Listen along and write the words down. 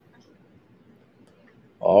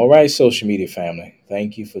All right, social media family.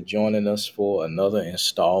 Thank you for joining us for another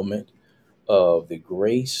installment of the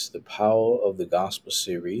Grace, the Power of the Gospel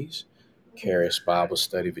series, Charis Bible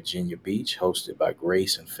Study, Virginia Beach, hosted by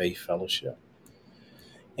Grace and Faith Fellowship.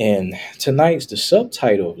 And tonight's the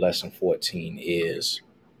subtitle of lesson 14 is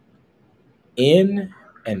In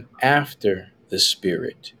and After the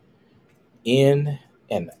Spirit. In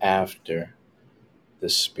and After the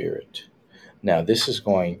Spirit. Now, this is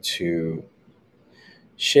going to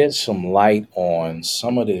shed some light on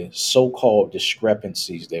some of the so-called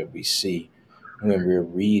discrepancies that we see when we're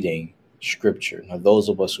reading scripture. Now, those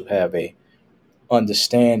of us who have a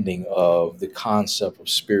understanding of the concept of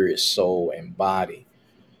spirit, soul, and body,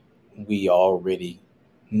 we already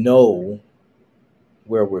know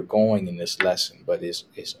where we're going in this lesson, but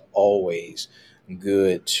it's always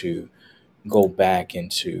good to go back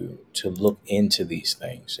and to look into these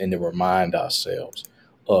things and to remind ourselves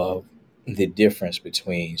of the difference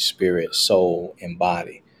between spirit, soul, and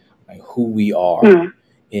body, like who we are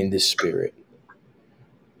in the spirit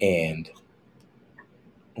and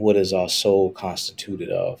what is our soul constituted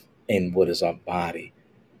of and what is our body,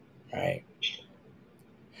 right?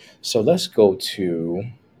 So let's go to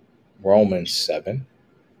Romans 7.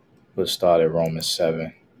 We'll start at Romans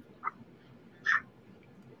 7.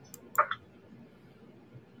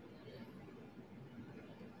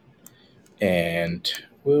 And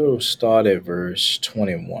we'll start at verse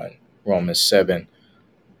 21. Romans 7,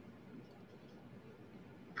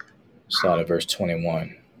 start at verse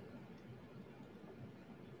 21.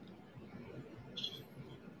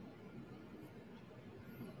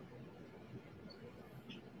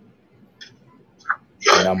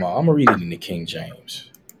 And I'm going to read it in the King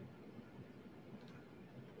James.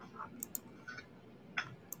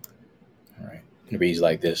 All right. It reads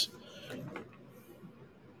like this.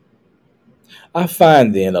 I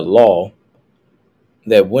find then a law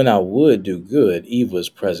that when I would do good, evil is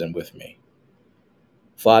present with me.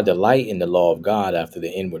 For I delight in the law of God after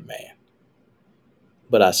the inward man.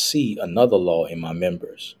 But I see another law in my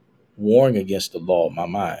members, warring against the law of my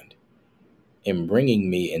mind, and bringing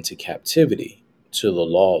me into captivity to the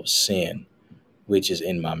law of sin, which is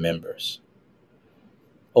in my members.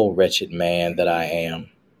 O wretched man that I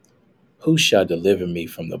am, who shall deliver me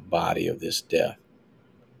from the body of this death?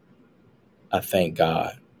 I thank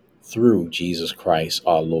God through Jesus Christ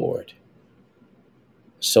our Lord.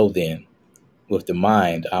 So then, with the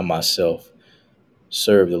mind, I myself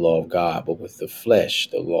serve the law of God, but with the flesh,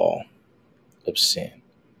 the law of sin.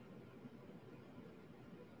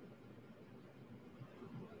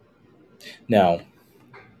 Now,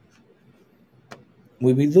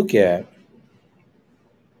 when we look at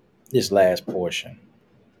this last portion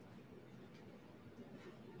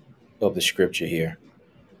of the scripture here,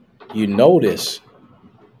 you notice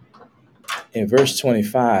in verse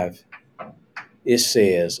 25, it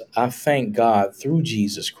says, I thank God through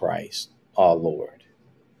Jesus Christ our Lord.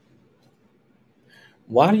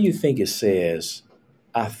 Why do you think it says,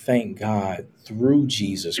 I thank God through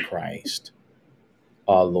Jesus Christ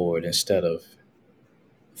our Lord, instead of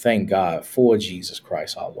thank God for Jesus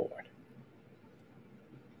Christ our Lord?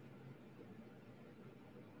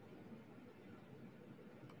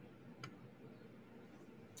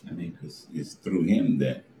 I mean, because it's through him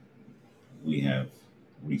that we have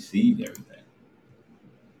received everything.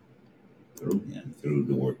 Through him, through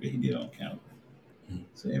the work that he did on Calvary.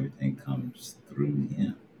 So everything comes through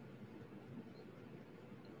him.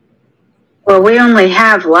 Well, we only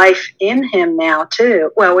have life in him now,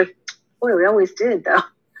 too. Well, we always did, though.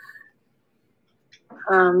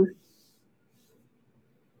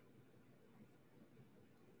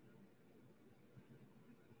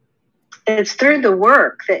 It's through the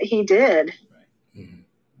work that he did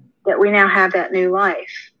that we now have that new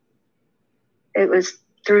life. It was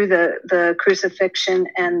through the crucifixion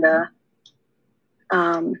and the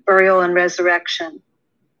burial and resurrection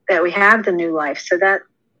that we have the new life. So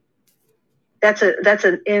that's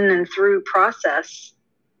an in and through process.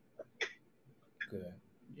 Good.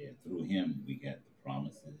 Yeah, through him we got the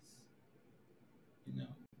promises.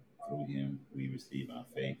 Through him we receive our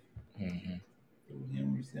faith. Mm-hmm. Through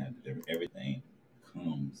him we receive everything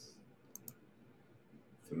comes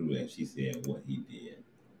through, as she said, what he did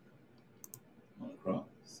on the cross.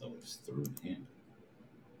 So it's through him.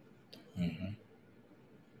 Mm-hmm.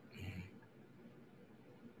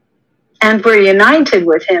 And we're united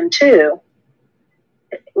with him too,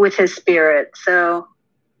 with his spirit. So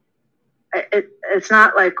it's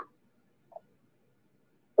not like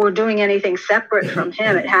we're doing anything separate from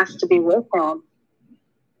him. It has to be with him,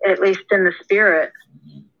 at least in the spirit.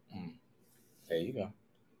 There you go.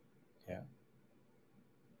 Yeah.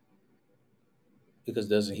 Because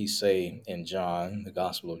doesn't he say in John, the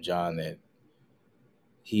Gospel of John, that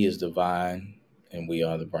he is the vine and we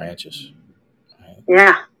are the branches? Right?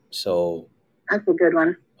 Yeah, So that's a good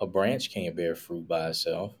one. a branch can't bear fruit by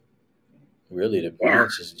itself. Really, the Yeah.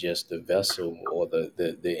 branch is just the vessel or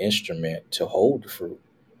the instrument to hold the fruit,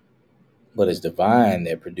 but it's the vine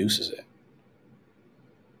that produces it.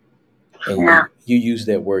 And Yeah. you use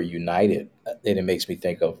that word united, then it makes me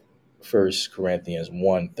think of 1 Corinthians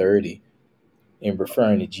 1:30. In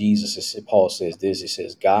referring to Jesus, Paul says this, it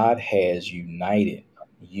says, God has united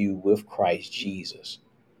you with Christ Jesus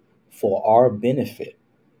for our benefit.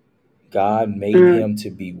 God made Mm. him to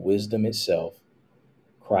be wisdom itself.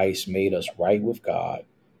 Christ made us right with God.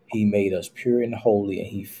 He made us pure and holy, and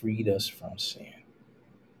he freed us from sin.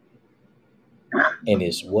 And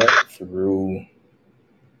it's what? Through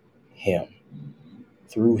him.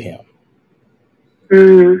 Through him.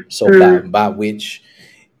 Mm. So Mm. by which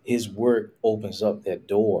his work opens up that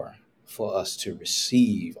door for us to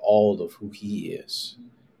receive all of who he is.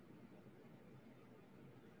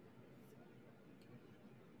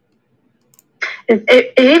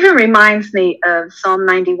 It even reminds me of Psalm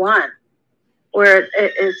 91, where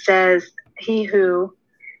it says, he who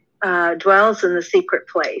dwells in the secret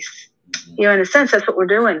place. You know, in a sense, that's what we're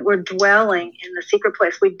doing. We're dwelling in the secret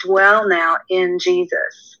place. We dwell now in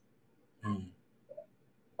Jesus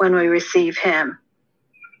when we receive him.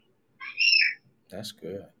 That's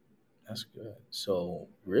good. That's good. So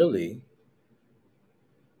really,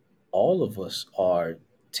 all of us are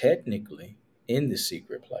technically in the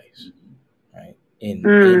secret place, right? In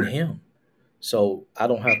him. So I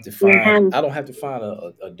don't have to find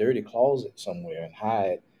a dirty closet somewhere and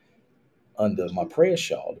hide under my prayer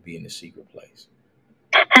shawl to be in the secret place.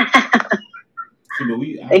 See,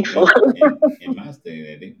 but Thankfully. in my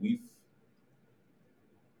study, I think we've,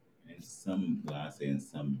 in some, well, I say in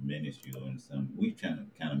some ministry or in some, we trying to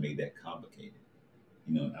kind of make that complicated.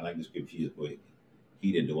 You know, I like the scripture where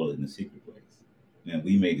he that dwelleth in the secret place. Now,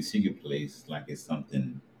 we made the secret place like it's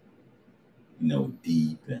something,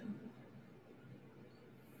 deep and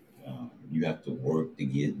you have to work to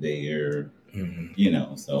get there.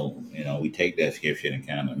 So we take that scripture and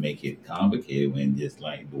kind of make it complicated when just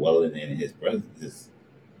like dwelling in his presence is,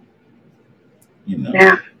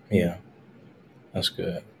 Yeah. Yeah. That's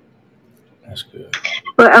good. That's good.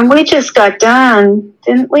 Well, and we just got done,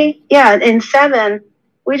 didn't we? Yeah, in 7,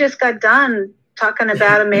 we just got done talking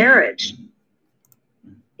about a marriage.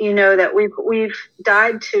 You know, that we've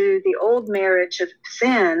died to the old marriage of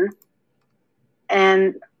sin,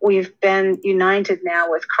 and we've been united now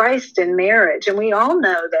with Christ in marriage. And we all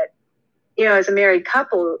know that, as a married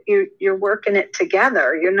couple, you're working it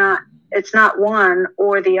together. It's not one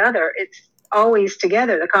or the other. It's always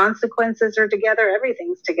together. The consequences are together.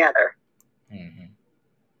 Everything's together. Mm-hmm.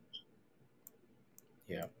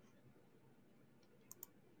 Yeah.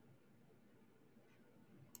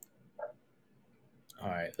 All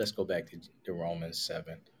right, let's go back to Romans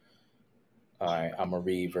 7. All right, I'm gonna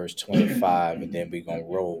read verse 25, and then we're gonna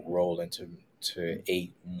roll into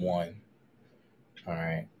 8:1. All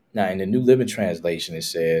right. Now in the New Living Translation, it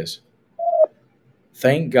says,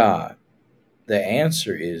 "Thank God, the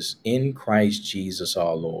answer is in Christ Jesus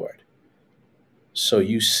our Lord." So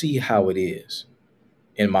you see how it is.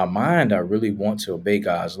 In my mind, I really want to obey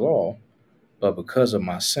God's law, but because of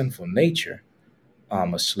my sinful nature,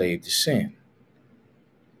 I'm a slave to sin.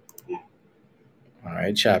 All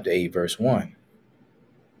right, chapter 8, verse 1.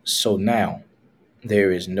 So now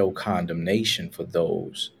there is no condemnation for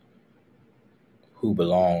those who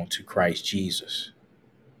belong to Christ Jesus.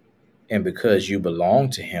 And because you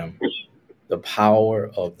belong to him, the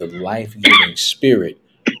power of the life giving spirit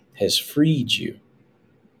has freed you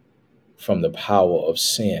from the power of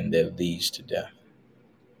sin that leads to death.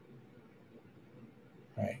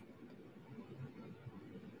 Right.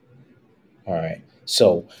 All right.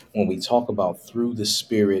 So when we talk about through the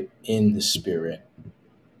spirit, in the spirit,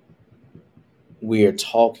 we are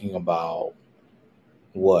talking about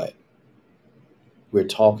what? We're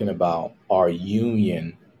talking about our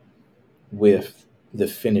union with the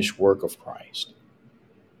finished work of Christ.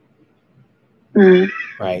 Mm.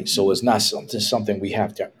 Right. So it's not something we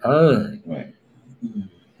have to earn. Right.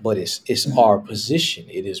 But it's our position.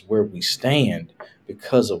 It is where we stand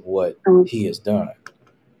because of what he has done.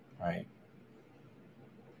 Right.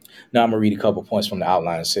 Now I'm gonna read a couple points from the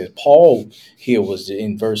outline. It says Paul here was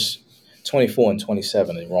in verse 24 and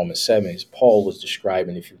 27 in Romans 7. Paul was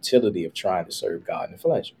describing the futility of trying to serve God in the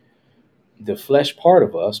flesh. The flesh part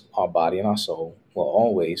of us, our body and our soul, will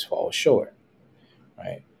always fall short.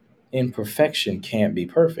 Right. Imperfection can't be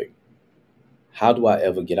perfect. How do I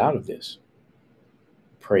ever get out of this?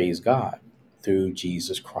 Praise God. through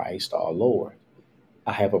Jesus Christ our Lord.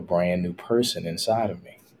 I have a brand new person inside of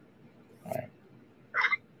me. All right.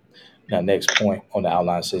 Now, next point on the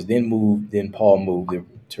outline says, then Paul moved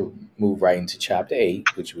to move right into chapter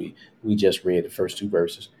 8, which we just read the first two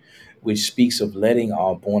verses, which speaks of letting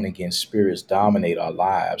our born again spirits dominate our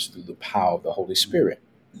lives through the power of the Holy Spirit.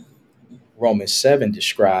 Romans 7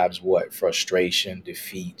 describes what? Frustration,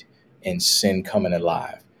 defeat, and sin coming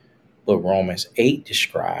alive. But Romans 8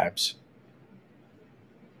 describes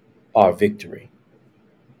our victory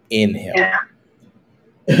in Him. Yeah.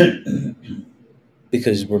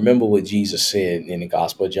 Because remember what Jesus said in the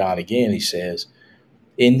Gospel of John again, He says,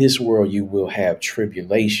 in this world you will have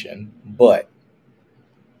tribulation, but,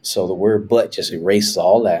 so the word but just erases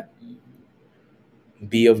all that.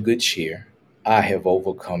 Be of good cheer. I have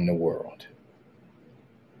overcome the world.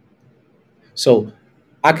 So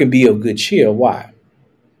I can be of good cheer. Why?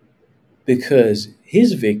 Because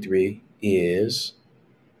His victory is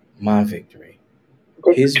my victory.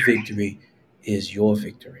 His victory is your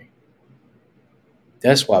victory.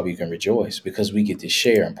 That's why we can rejoice, because we get to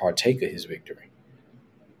share and partake of His victory.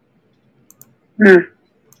 Hmm.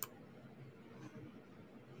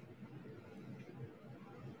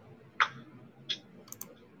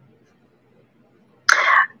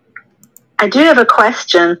 I do have a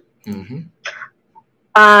question. Mm-hmm.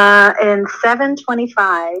 In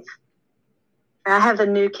 725, I have the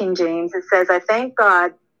New King James. It says, I thank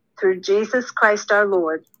God through Jesus Christ our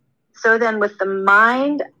Lord. So then with the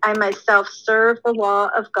mind, I myself serve the law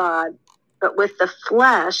of God, but with the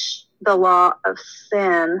flesh, the law of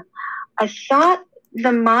sin. I thought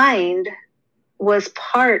the mind was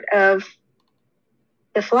part of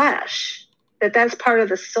the flesh, that's part of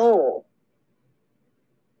the soul.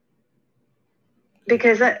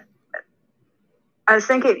 Because I was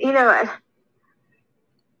thinking, I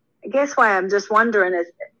guess why I'm just wondering is,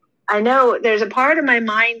 I know there's a part of my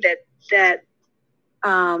mind that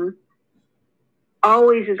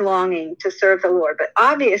always is longing to serve the Lord, but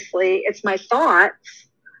obviously it's my thoughts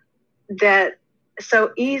that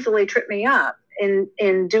so easily trip me up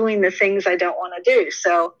in doing the things I don't want to do.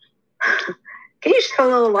 So can you shed a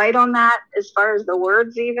little light on that as far as the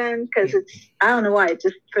words even? Because I don't know why,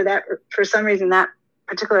 just for some reason that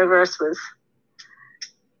particular verse was.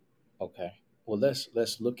 Okay. Well,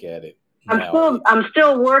 let's look at it now. I'm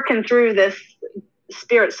still working through this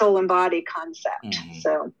spirit, soul, and body concept. Mm-hmm.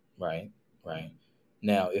 So right.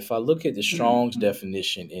 Now, if I look at the Strong's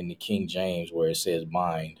definition in the King James, where it says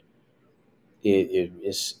mind,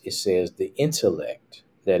 it says the intellect,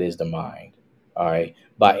 that is the mind. All right.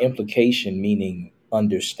 By implication, meaning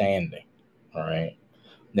understanding. All right.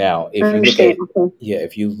 Now,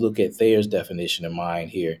 if you look at Thayer's definition of mind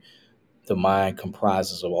here, the mind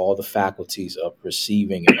comprises of all the faculties of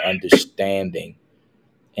perceiving and understanding,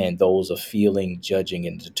 and those of feeling, judging,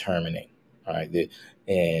 and determining. All right, the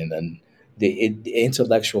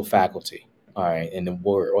intellectual faculty. All right, and the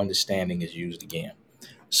word understanding is used again.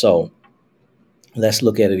 So let's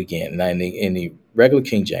look at it again. Now, in the regular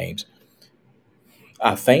King James,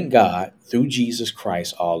 I thank God through Jesus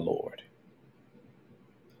Christ our Lord.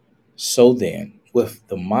 So then, with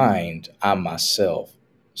the mind, I myself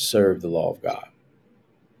serve the law of God,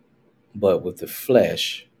 but with the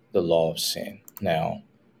flesh, the law of sin. Now,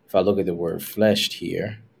 if I look at the word fleshed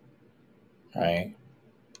here, right,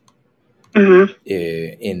 mm-hmm.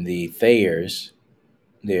 In the Thayers,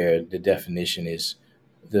 the definition is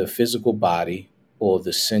the physical body or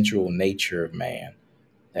the central nature of man,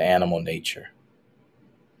 the animal nature,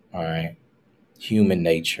 all right, human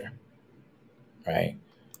nature, right?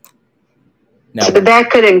 Now, so that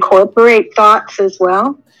could incorporate thoughts as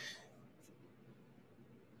well?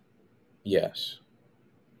 Yes.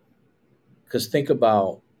 Because think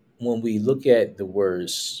about when we look at the word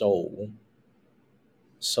soul,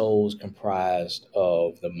 soul's comprised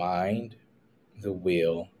of the mind, the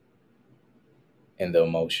will, and the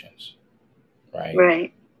emotions, right?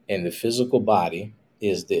 Right. And the physical body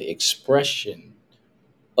is the expression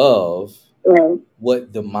of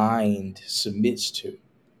what the mind submits to,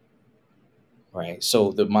 right?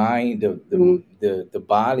 So the mind, the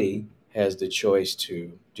body has the choice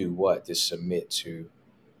to do what? To submit to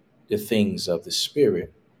the things of the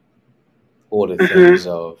spirit or the things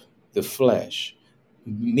of the flesh,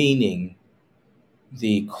 meaning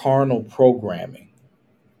the carnal programming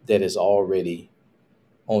that is already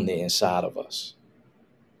on the inside of us.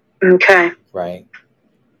 Okay. Right.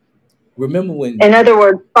 Remember when, in other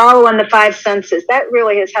words, following the five senses. That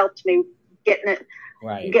really has helped me getting it.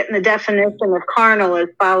 Right. Getting the definition of carnal is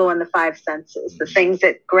following the five senses, the things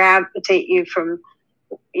that gravitate you from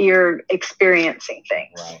your experiencing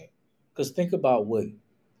things. Right. Because think about what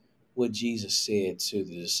what Jesus said to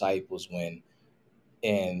the disciples when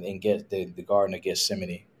and get the Garden of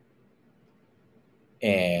Gethsemane,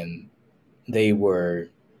 and they were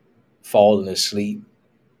falling asleep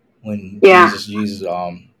when Yeah. Jesus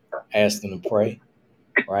asked them to pray,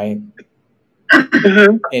 right?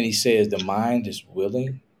 Mm-hmm. And he says the mind is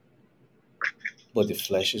willing, but the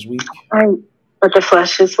flesh is weak. Right. But the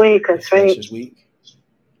flesh is weak. The That's flesh right. is weak.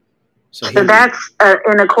 So So that's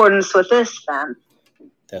in accordance with this, then.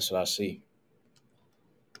 That's what I see.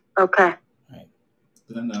 Okay. Right.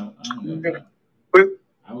 I don't know if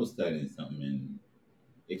I was studying something and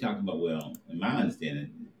they talk about, well, in my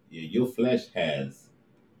understanding, your flesh has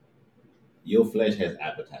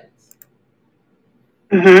appetites.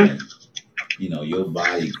 Mm-hmm. And, your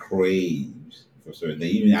body craves for certain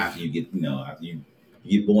things. Even after you get, after you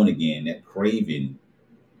get born again, that craving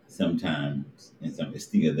sometimes and some is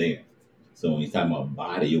still there. So when you're talking about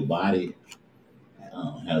body, your body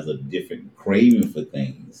has a different craving for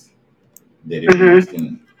things that it wants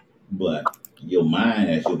to, but your mind,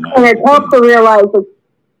 as your mind, and it helped to realize it.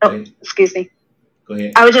 Oh, excuse me. Go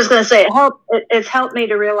ahead. I was just going to say, it's helped me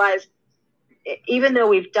to realize, even though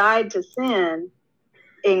we've died to sin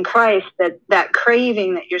in Christ, that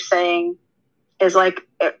craving that you're saying is like,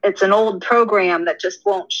 it's an old program that just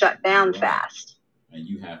won't shut down fast. And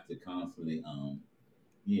you have to constantly,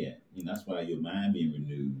 that's why your mind being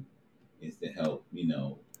renewed is to help,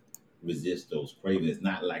 resist those cravings. It's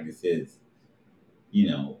not like it says,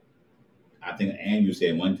 I think Andrew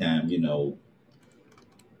said one time,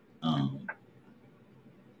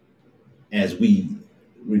 as we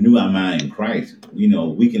renew our mind in Christ, we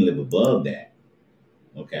can live above that.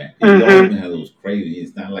 Okay. And you're always gonna have those cravings.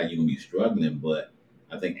 It's not like you're gonna be struggling, but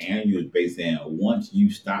I think Andrew is basically saying once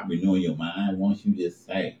you stop renewing your mind, once you just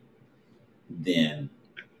say, then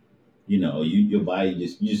your body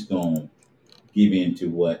you just gonna give in to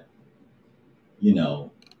what your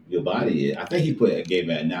body is. I think he gave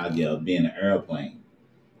an analogy of being an airplane.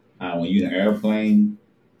 When you're in an airplane,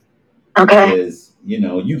 because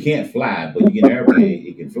you can't fly, but you get an airplane,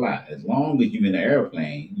 it can fly. As long as you're in an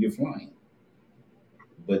airplane, you're flying.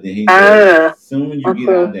 But then he said, as soon as you get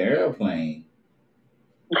out of the airplane,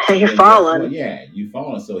 you're falling. You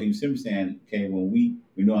falling. So he was simply saying, okay, when we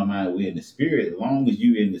know our mind, we're in the spirit. As long as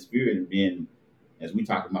you're in the spirit and being, as we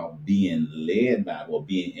talk about being led by, or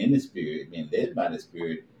being in the spirit, being led by the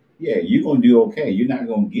spirit, you're gonna do okay. You're not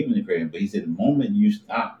gonna give in the craving. But he said, the moment you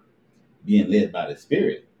stop being led by the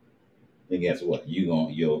spirit, then guess what?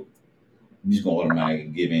 You're just gonna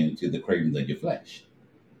automatically give in to the cravings of your flesh.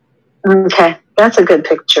 Okay, that's a good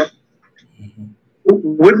picture. Mm-hmm.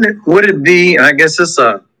 Would it be, I guess it's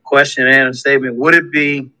a question and a statement, would it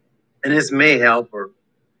be, and this may help, or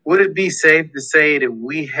would it be safe to say that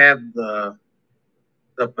we have the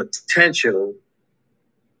potential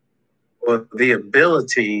or the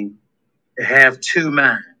ability to have two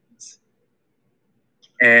minds?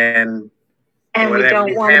 And we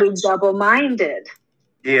don't want to be double-minded.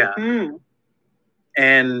 Yeah.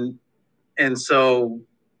 And so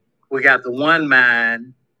we got the one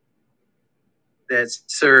mind that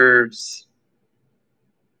serves,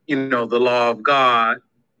 the law of God,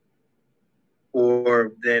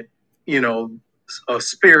 or that, a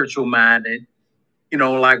spiritual minded,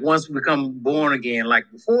 like once we become born again, like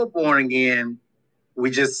before born again, we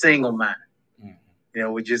just single mind.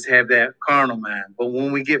 We just have that carnal mind. But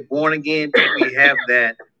when we get born again, we have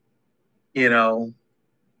that,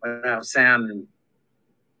 without sounding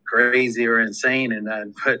crazy or insane and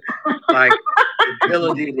nothing, but like the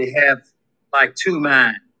ability to have like two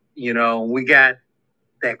minds. We got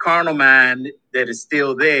that carnal mind that is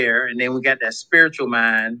still there, and then we got that spiritual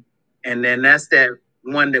mind, and then that's that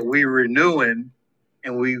one that we're renewing,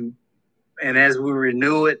 and as we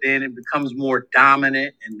renew it, then it becomes more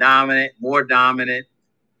dominant, more dominant.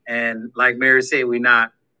 And like Mary said, we're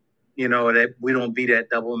not, that we don't be that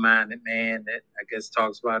double-minded man that I guess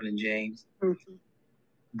talks about in James. Mm-hmm.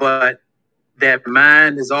 But that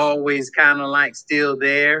mind is always kind of like still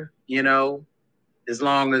there, as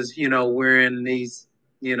long as, we're in these,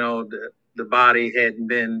 the body hadn't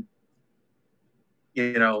been,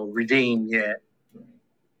 redeemed yet.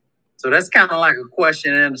 So that's kind of like a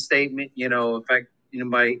question and a statement, if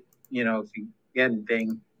anybody, if you get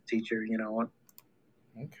anything, teacher,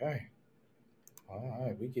 Okay. All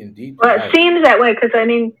right, we getting deep. Well, it seems that way because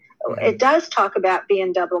it does talk about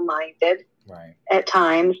being double-minded, right, at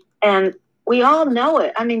times, and we all know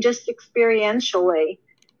it. Just experientially,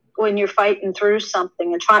 when you're fighting through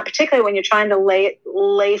something and particularly when you're trying to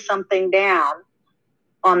lay something down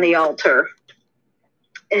on the altar,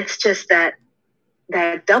 it's just that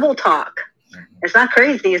double talk. Mm-hmm. It's not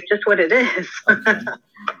crazy. It's just what it is. Okay.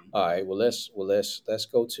 All right. Well let's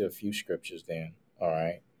go to a few scriptures then. All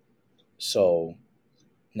right. So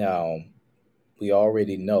now we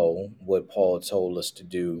already know what Paul told us to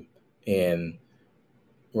do in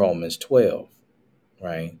Romans 12,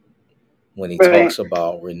 right? When he Right. talks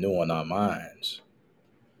about renewing our minds.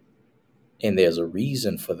 And there's a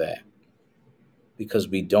reason for that because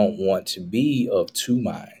we don't want to be of two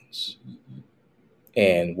minds.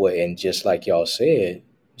 And just like y'all said,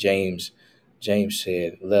 James James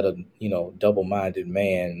said, let a double-minded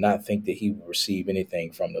man not think that he will receive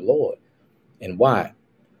anything from the Lord. And why?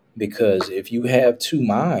 Because if you have two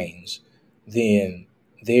minds, then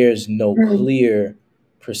there's no Mm. clear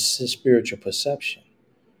spiritual perception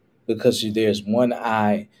because there's one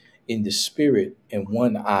eye in the spirit and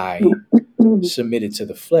one eye submitted to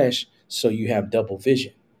the flesh, so you have double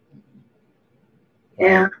vision,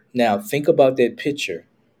 Yeah. right? Now think about that picture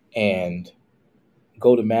and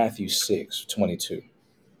go to Matthew 6:22.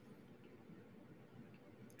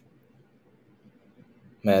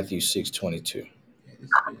 Matthew 6:22. Yeah, this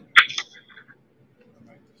is good. All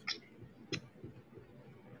right, this scripture.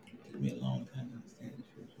 Took me a long time to understand the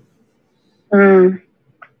scripture. Mm.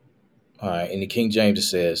 All right, in the King James it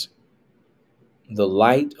says, "The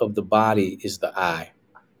light of the body is the eye.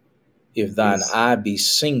 If thine Yes. eye be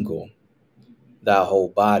single, thy whole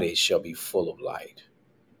body shall be full of light."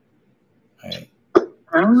 Right?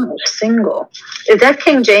 Oh, single. Is that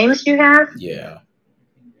King James you have? Yeah.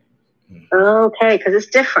 Mhm. Okay, because it's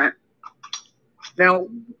different. Now,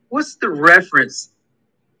 what's the reference?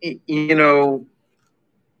 You know,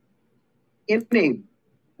 any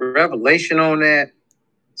revelation on that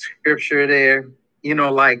scripture there? You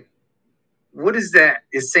know, like, what is that?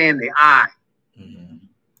 It's saying the eye. Mhm.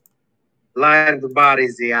 Light of the body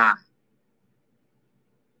is the eye.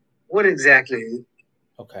 What exactly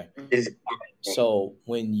Okay. is it? So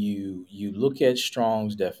when you look at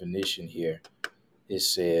Strong's definition here, it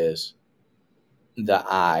says the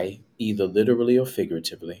eye, either literally or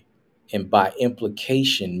figuratively, and by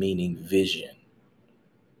implication meaning vision,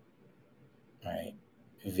 right?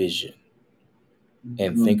 Vision.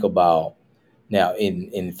 And think about now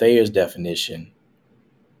in Thayer's definition,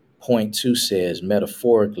 point two says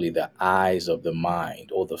metaphorically the eyes of the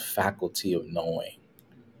mind or the faculty of knowing,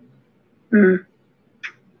 Mm.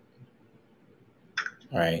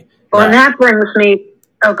 right? Well, and Now, that brings me.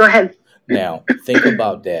 Oh, go ahead. now think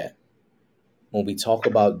about that when we talk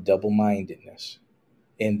about double-mindedness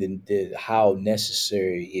and how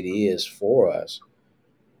necessary it is for us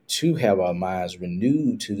to have our minds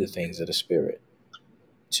renewed to the things of the spirit,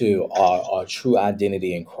 to our true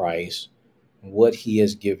identity in Christ, what he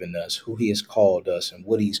has given us, who he has called us, and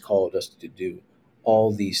what he's called us to do.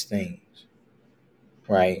 All these things,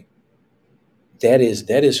 right? That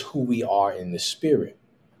is who we are in the spirit.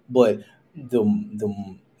 But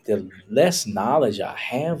the less knowledge I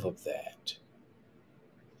have of that,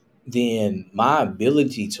 then my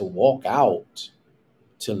ability to walk out,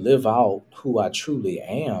 to live out who I truly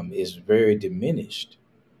am is very diminished.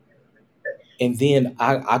 And then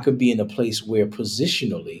I could be in a place where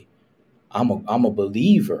positionally I'm a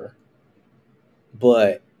believer,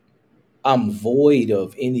 but I'm void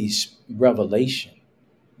of any revelation,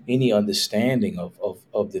 any understanding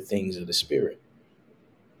of the things of the spirit,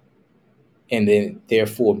 and then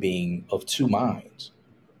therefore being of two minds.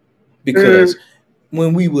 Mm. Because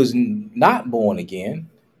when we was not born again,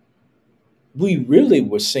 we really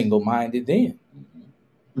were single minded then,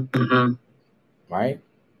 Mm-hmm. right?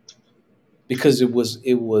 Because it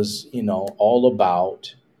was all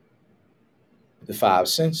about the five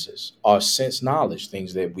senses, our sense knowledge,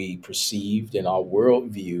 things that we perceived in our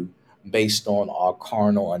worldview based on our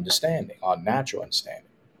carnal understanding, our natural understanding.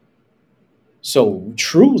 So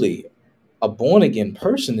truly, a born again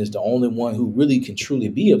person is the only one who really can truly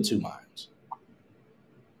be of two minds.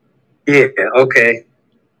 Yeah. Okay.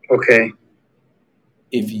 Okay.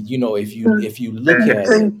 If you look at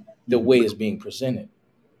it the way it's being presented.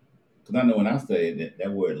 Because I know when I say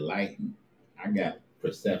that word light, I got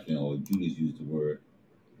perception, or Julius used the word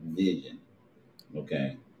vision.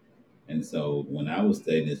 Okay. And so when I was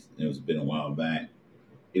studying this, it was been a while back,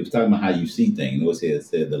 it was talking about how you see things. It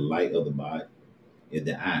said the light of the body is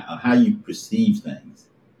the eye, how you perceive things.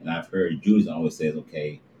 And I've heard Julius always says,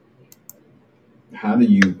 okay, how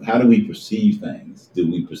do we perceive things?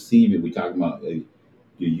 Do we perceive it? We talking about do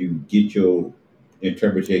you get your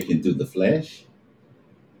interpretation through the flesh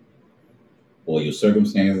or your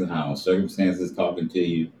circumstances, how circumstances talking to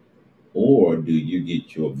you, or do you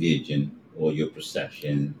get your vision or your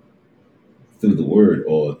perception through the word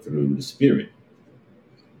or through the spirit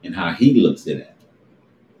and how he looks at it?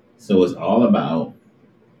 So it's all about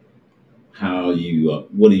how you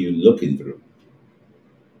what are you looking through?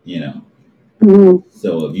 You know. Mhm.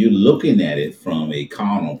 So if you're looking at it from a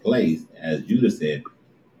carnal place, as Judah said,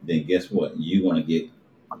 then guess what? You're gonna get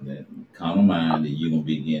that carnal mind, and you're gonna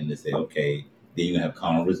begin to say, okay, then you're gonna have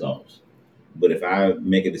carnal results. But if I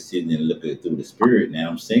make a decision and look at it through the spirit, now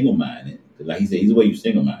I'm single minded. Because like he said, he's the way you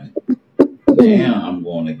single minded. Now I'm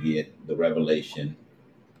going to get the revelation,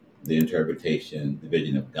 the interpretation, the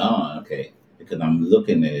vision of God, okay, because I'm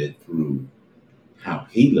looking at it through how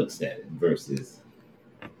he looks at it versus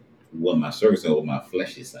what my circus or what my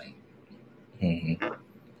flesh is saying. Mhm.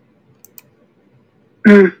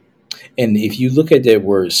 Mm. And if you look at that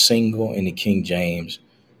word single in the King James,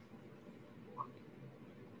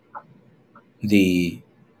 the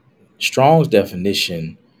Strong's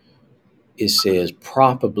definition, it says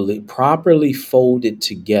properly folded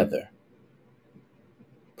together.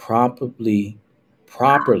 Properly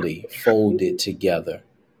folded together.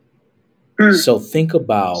 Mm. So think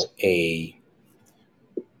about a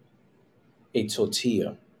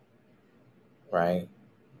tortilla, right?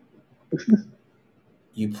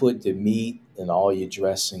 You put the meat and all your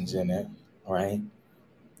dressings in it, right?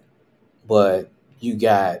 But you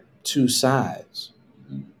got two sides.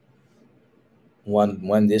 Mhm.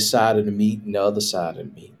 One this side of the meat and the other side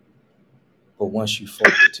of the meat. But once you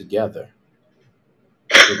fold it together,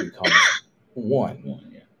 it becomes one.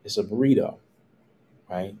 One, yeah. It's a burrito,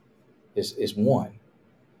 right? It's one.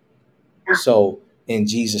 So, and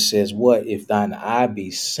Jesus says, "What if thine eye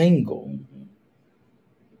be single, Mhm.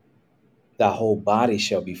 thy whole body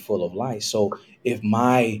shall be full of light." So, if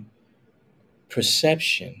my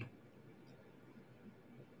perception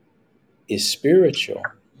is spiritual,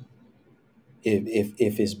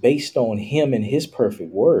 if it's based on Him and His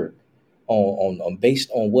perfect word, on based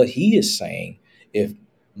on what He is saying, if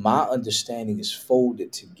my understanding is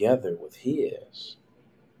folded together with His,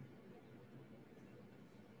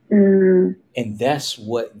 Mm. and that's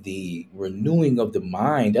what the renewing of the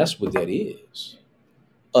mind. That's what that is.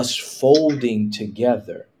 Us folding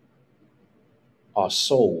together our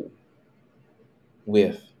soul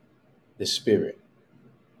with the Spirit.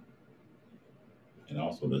 And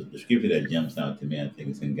also the scripture that jumps out to me, I think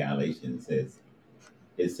it's in Galatians, it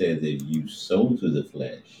says if you sow to the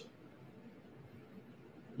flesh,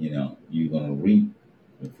 you're gonna reap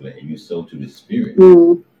the flesh. You sow to the spirit.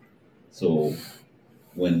 Mm. So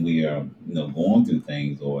when we are, going through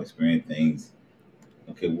things or experiencing things,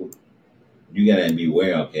 okay, you gotta be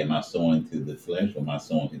aware. Okay, am I sowing to the flesh or am I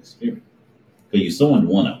sowing to the spirit? Because you're sowing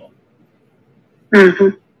one of them.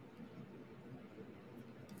 Mhm.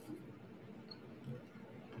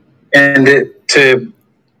 And to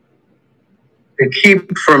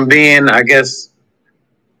keep from being, I guess,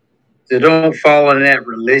 to don't fall in that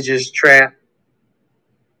religious trap.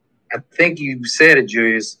 I think you said it,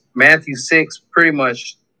 Julius. Matthew 6, pretty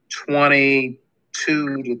much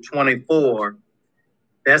 22 to 24.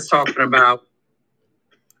 That's talking about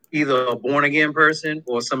either a born again person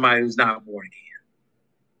or somebody who's not born again.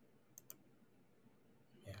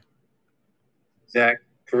 Yeah. Is that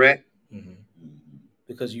correct? Mhm.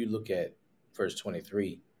 Because you look at verse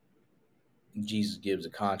 23, Jesus gives a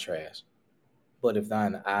contrast. But if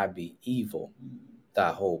thine eye be evil,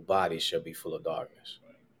 thy whole body shall be full of darkness.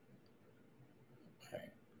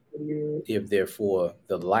 Right. If therefore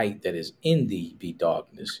the light that is in thee be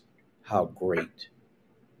darkness, how great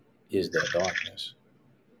is that darkness?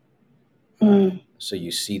 So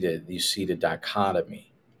you see the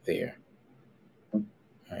dichotomy there,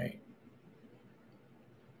 right,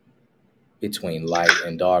 between light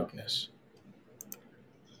and darkness.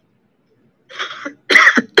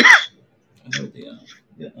 I know the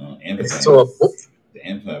Amplified. So, The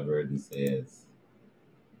Amplified version says,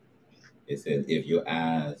 it says, if your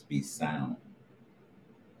eyes be sound,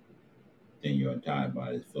 then your entire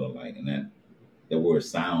body is full of light. And that the word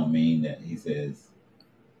sound mean that he says,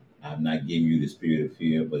 I've not given you the spirit of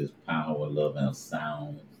fear, but it's power, love, and a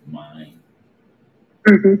sound mind.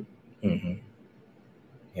 mhm. Mm-hmm.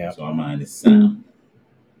 Yeah. So our mind is sound.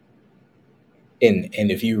 And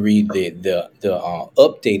if you read the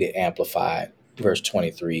updated amplified verse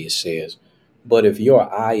 23, it says, "But if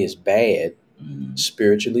your eye is bad, Mhm.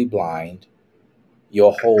 spiritually blind,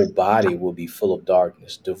 your whole body will be full of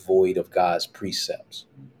darkness, devoid of God's precepts."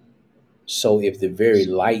 So if the very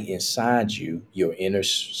light inside you, your inner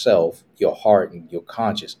self, your heart, and your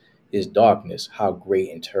conscience is darkness, how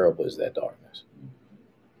great and terrible is that darkness?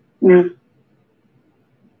 Mm.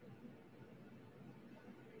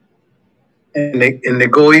 And they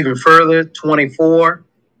go even further, 24.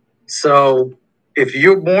 So if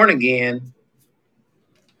you're born again,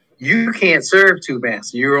 you can't serve two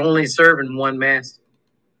masters. You're only serving one master.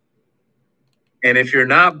 And if you're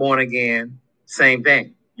not born again, same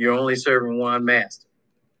thing. You're only serving one master.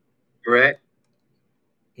 Correct?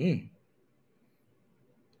 Mm.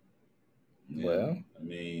 Yeah, Well, I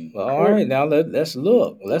mean, well, all right. Now let's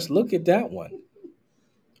look. Let's look at that one.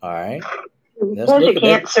 All right. Let's Because look you at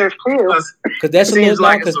can't that serve two. Because because it that's a little seems now.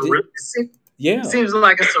 like it's Because yeah. seems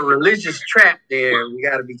like it's a religious trap there. We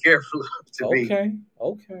got to be careful to be. Okay.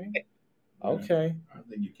 Okay. yeah, Okay. I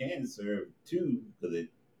think you can serve two because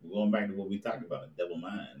going back to what we talked about, double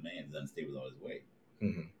mind, man is unstable all his way.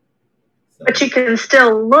 hmm So, But you can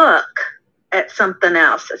still look at something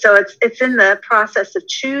else. So it's in the process of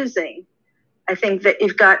choosing. I think that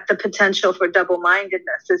you've got the potential for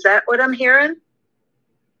double-mindedness. Is that what I'm hearing?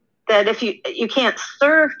 That if you can't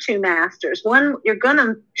serve two masters, one you're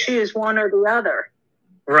gonna choose one or the other.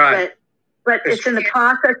 Right. But it's in the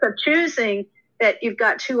process of choosing that you've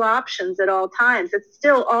got two options at all times. It's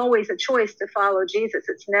still always a choice to follow Jesus.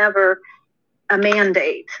 It's never a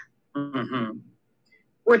mandate. Mm-hmm.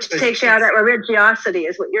 Which takes you out of that religiosity,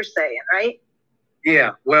 is what you're saying, right?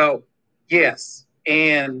 Yeah. Well, yes.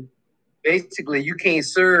 And basically, you can't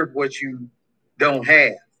serve what you don't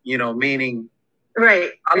have. Meaning,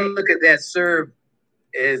 right? I look at that serve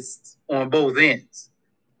as on both ends.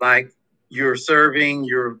 Like you're serving,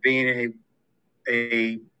 you're being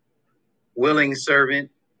a willing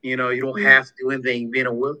servant. You don't have to do anything, being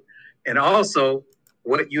a will. And also,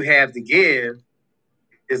 what you have to give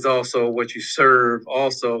is also what you serve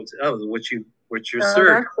also to others, what you're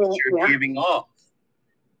serving, what you're giving off.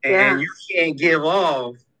 And you can't give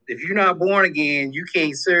off. If you're not born again, you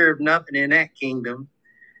can't serve nothing in that kingdom.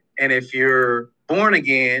 And if you're born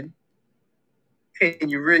again,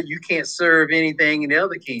 you can't serve anything in the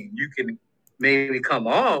other kingdom. You can maybe come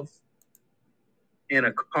off in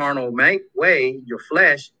a carnal way, your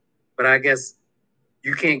flesh, but I guess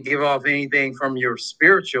you can't give off anything from your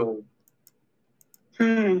spiritual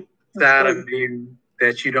side of you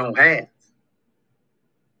that you don't have.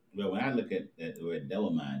 Well, when I look at the word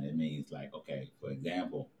double mind, it means like, okay, for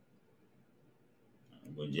example,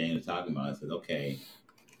 what James was talking about, it says, okay,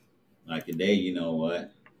 like today, you know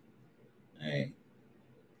what? Hey,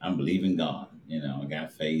 I'm believing God. I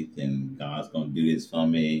got faith and God's going to do this for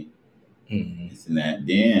me. hmm This and that.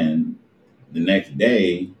 Then the next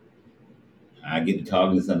day, I get to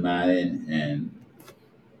talking to somebody and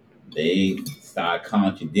they start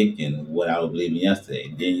contradicting what I was believing yesterday.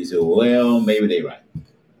 Then you say, well, maybe they're right.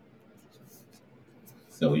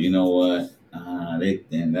 So you know what?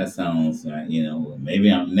 Then that sounds like, maybe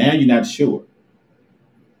now you're not sure.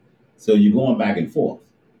 So you're going back and forth.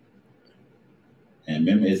 And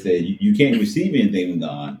remember, it said you can't receive anything from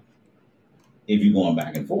God if you're going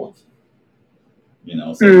back and forth.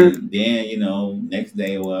 So then, next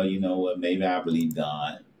day, well, you know what, maybe I believe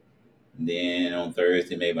God. And then on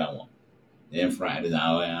Thursday, maybe I won't. Then Friday,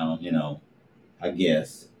 I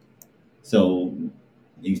guess. So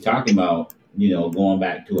he's talking about, going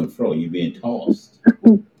back to and fro, you being tossed.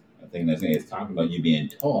 I think that's it's talking about you being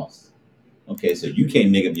tossed. Okay, so you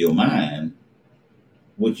can't make up your mind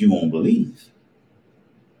what you won't believe.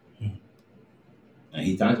 And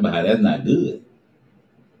he talks about how that's not good.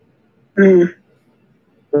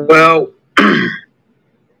 Well, I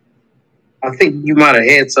think you might have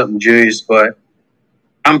had something, Julius, but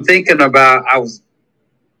I'm thinking about, I was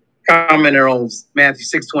commenting on Matthew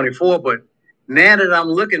 6:24, but now that I'm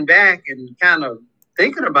looking back and kind of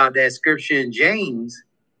thinking about that scripture in James,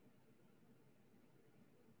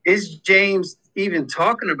 is James even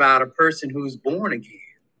talking about a person who's born again?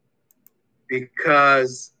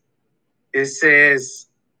 Because it says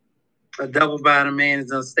a double-minded man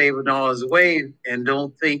is unstable in all his ways and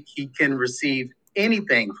don't think he can receive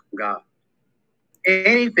anything from God.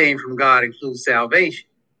 Anything from God includes salvation.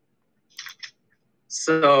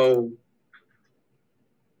 So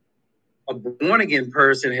a born-again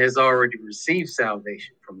person has already received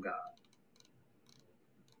salvation from God.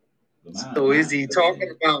 So is he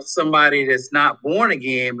talking about somebody that's not born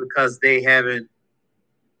again because they haven't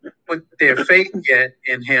put their faith yet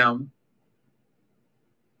in him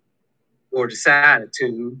or decided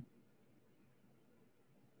to?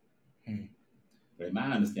 But in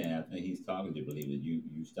my understanding, I think he's talking to believers.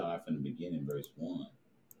 You start from the beginning, verse 1.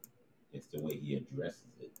 It's the way he addresses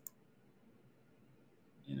it.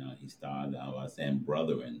 He started out by saying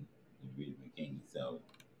brethren, the king. So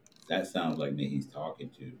that sounds like me he's talking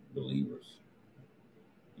to believers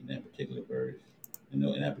in that particular verse. In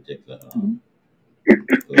that particular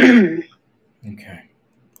Okay.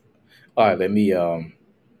 All right. Let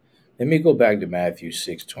me go back to Matthew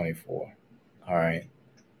 6:24. All right.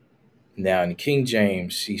 Now in King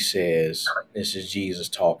James, he says, this is Jesus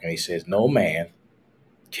talking. He says, no man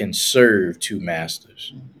can serve two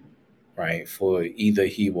masters, right? For either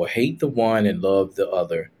he will hate the one and love the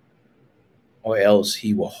other, or else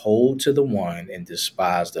he will hold to the one and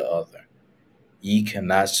despise the other. Ye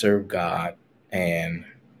cannot serve God and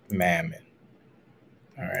mammon.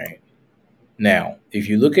 All right. Now, if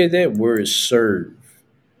you look at that word serve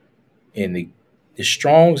in the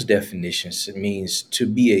Strong's definition, it means to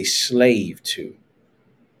be a slave to,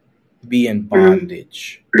 be in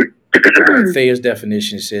bondage. Thayer's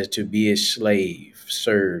definition says to be a slave,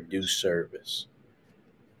 serve, do service.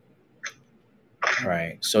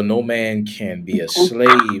 Right. So no man can be a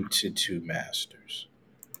slave to two masters.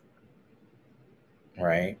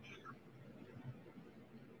 Right.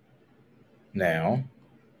 Now,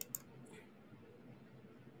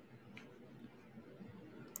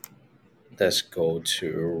 let's go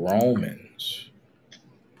to Romans.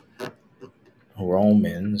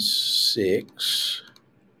 Romans 6.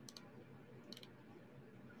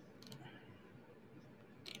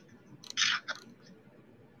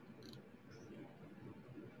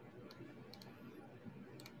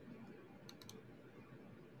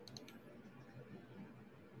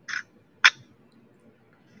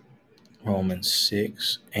 Romans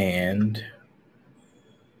 6, and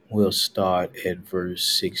we'll start at verse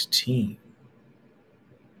 16.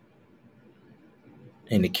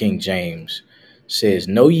 In the King James says,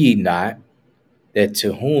 know ye not that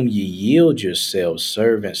to whom ye yield yourselves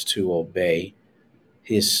servants to obey,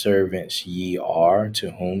 his servants ye are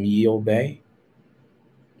to whom ye obey,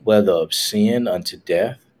 whether of sin unto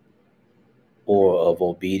death, or of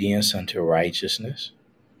obedience unto righteousness?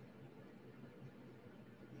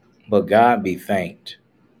 But God be thanked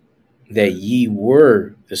that ye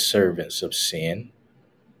were the servants of sin,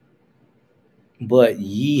 but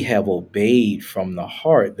ye have obeyed from the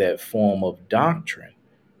heart that form of doctrine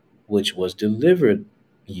which was delivered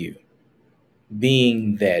you.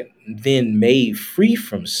 Being that then made free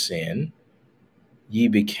from sin, ye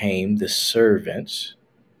became the servants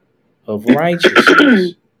of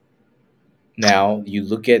righteousness. Now, you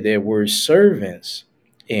look at that word servants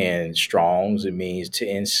in Strong's, it means to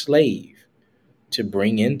enslave, to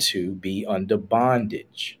bring into, be under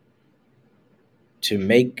bondage, to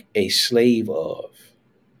make a slave of.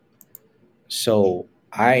 So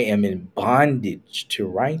I am in bondage to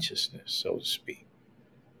righteousness, so to speak,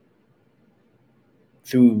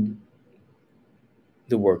 through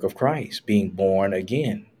the work of Christ, being born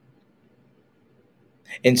again.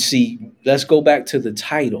 And see, let's go back to the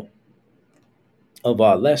title of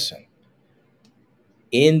our lesson: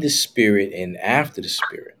 in the Spirit and after the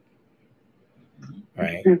Spirit.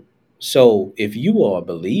 Right? So if you are a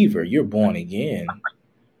believer, you're born again,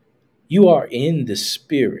 you are in the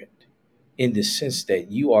Spirit, in the sense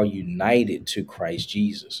that you are united to Christ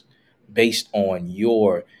Jesus based on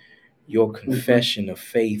your confession of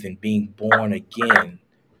faith and being born again,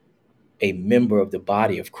 a member of the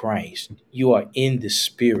body of Christ. You are in the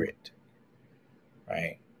Spirit,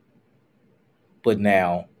 right? But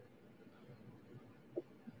now,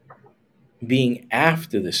 being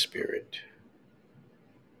after the Spirit,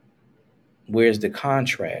 where's the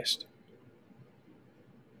contrast?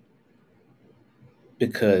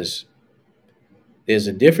 Because there's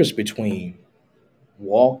a difference between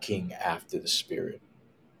walking after the Spirit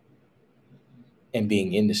and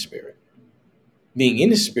being in the Spirit. Being in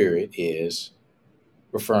the Spirit is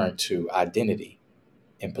referring to identity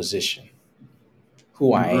and position.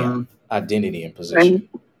 Who I am, identity and position.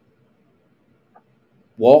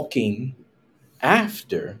 Walking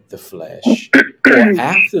after the flesh or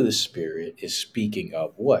after the Spirit is speaking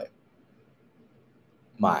of what?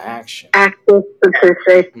 My action. Active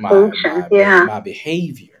participation. My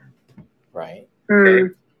behavior, right?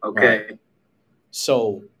 Okay. Right.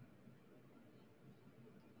 So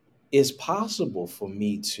it's possible for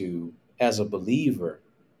me to, as a believer,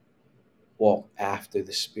 walk after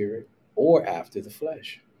the Spirit or after the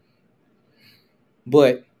flesh.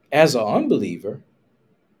 But as an unbeliever,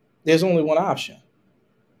 there's only one option.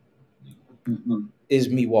 Is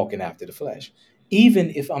me walking after the flesh.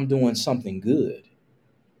 Even if I'm doing something good,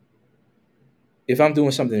 if I'm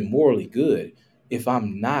doing something morally good, if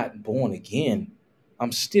I'm not born again,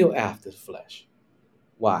 I'm still after the flesh.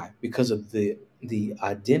 Why? Because of the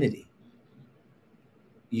identity.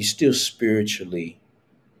 You're still spiritually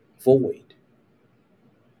void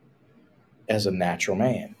as a natural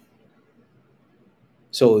man.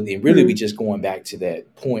 So really, we just going back to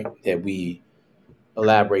that point that we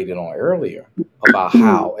elaborated on earlier about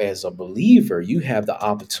how, as a believer, you have the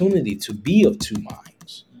opportunity to be of two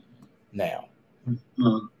minds now,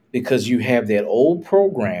 because you have that old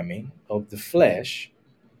programming of the flesh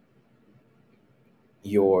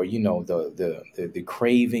your, the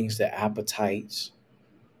cravings, the appetites,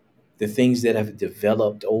 the things that have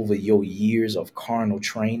developed over your years of carnal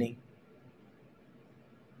training,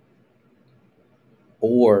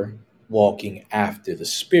 or walking after the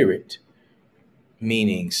Spirit,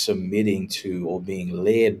 meaning submitting to or being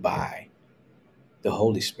led by the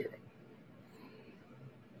Holy Spirit.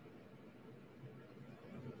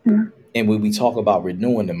 Mhm. And when we talk about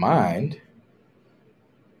renewing the mind,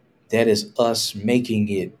 that is us making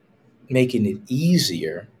it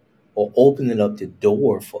easier, or opening up the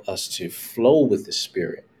door for us to flow with the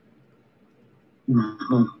Spirit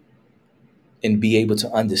Mhm. and be able to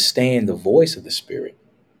understand the voice of the Spirit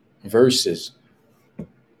versus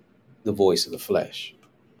the voice of the flesh.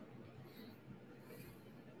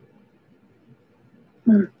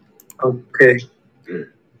 Okay.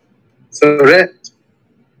 So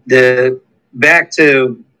the back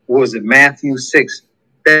to, what was it, Matthew 6?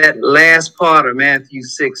 That last part of Matthew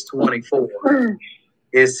 6:24,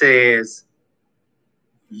 it says,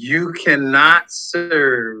 you cannot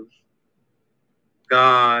serve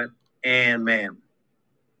God and mammon.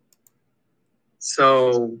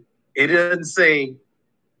 So it doesn't say,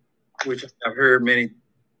 which I've heard many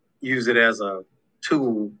use it as a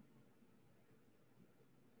tool,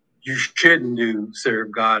 you shouldn't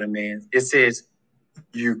serve God and man. It says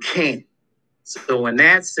you can't. So in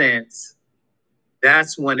that sense,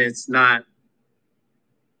 that's when it's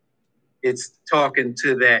talking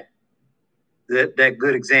to that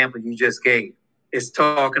good example you just gave. It's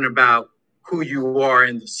talking about who you are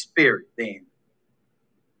in the spirit. Then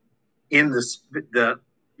in the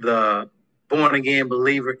born again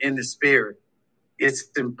believer in the spirit, it's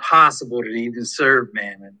impossible to even serve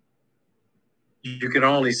mammon. You can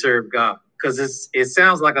only serve God, because it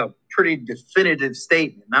sounds like a pretty definitive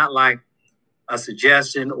statement, not like a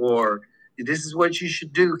suggestion or this is what you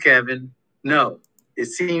should do, Kevin. No, it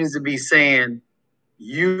seems to be saying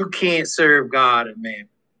you can't serve God and man.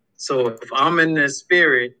 So if I'm in the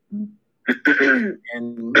spirit,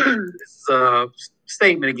 and it's a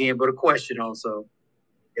statement again, but a question also.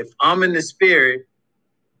 If I'm in the spirit,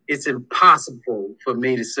 it's impossible for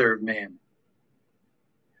me to serve man.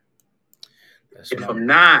 That's If what I'm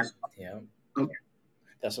not, yeah.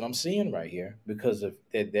 That's what I'm seeing right here, because of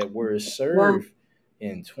that word Wow. serve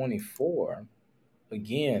in 24.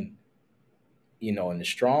 Again, in the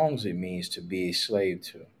Strongs, it means to be a slave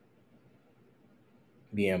to,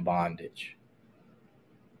 be in bondage.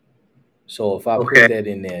 So if I put okay, that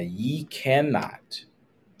in there, ye cannot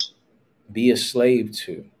be a slave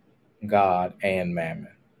to God and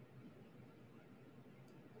mammon.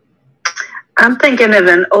 I'm thinking of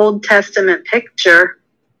an Old Testament picture.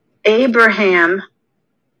 Abraham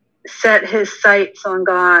set his sights on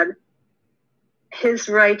God. His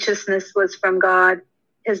righteousness was from God.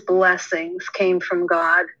 His blessings came from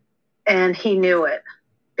God, and he knew it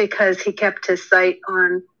because he kept his sight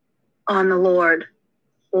on the Lord.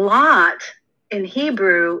 Lot in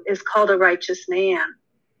Hebrew is called a righteous man,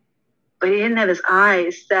 but he didn't have his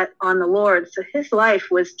eyes set on the Lord, so his life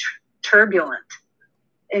was turbulent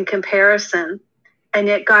in comparison, and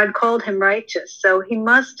yet God called him righteous. So he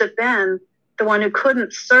must have been the one who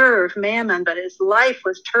couldn't serve mammon, but his life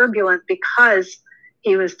was turbulent because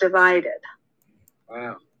he was divided.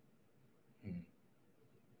 wow, Hmm.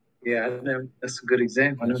 yeah, that's a good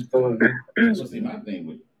example. That's Well, Well, see, my thing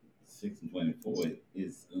with 6:24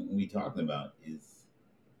 is when we talking about is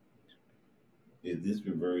this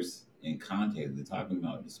reverse in context? They're talking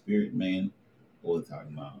about the spirit man, or they're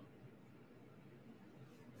talking about,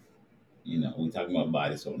 we're talking about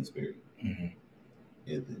body, soul, and spirit. hmm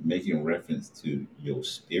Is it making reference to your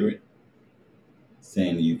spirit,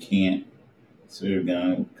 saying you can't serve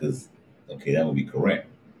God? Because, okay, that would be correct.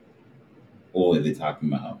 Or is it talking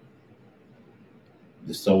about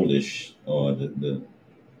the soulish or the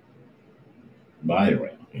body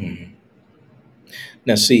realm? hmm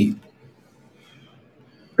Now, see,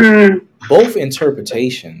 Mm. both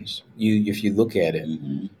interpretations, if you look at it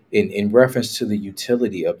Mm-hmm. in reference to the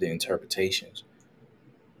utility of the interpretations,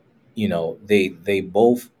 they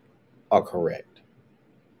both are correct,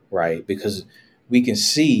 right? Because we can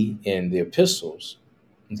see in the epistles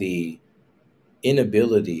the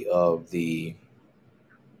inability of the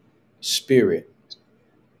spirit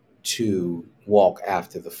to walk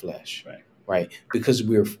after the flesh, Right. right? Because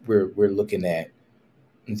we're looking at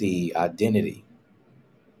the identity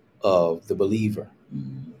of the believer.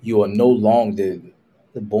 Mm-hmm. You are no longer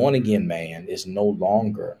the born again man is no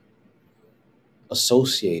longer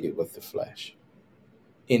associated with the flesh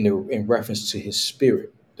in reference to his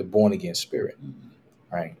spirit, the born again spirit, Mm-hmm.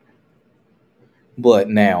 right? But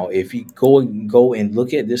now, if you go and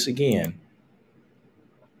look at this again,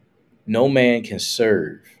 No man can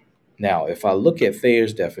serve. Now, if I look at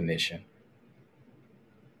Thayer's definition,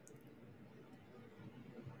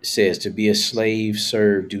 it says to be a slave,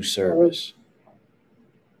 serve, do service.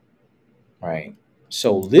 Right?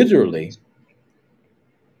 So literally,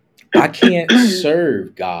 I can't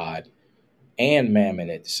serve God and mammon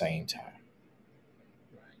at the same time.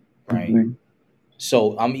 Right?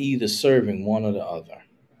 So I'm either serving one or the other.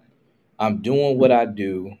 I'm doing what I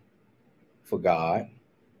do for God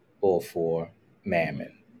or for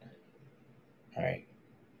mammon. Right?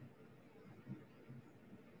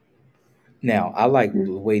 Now, I like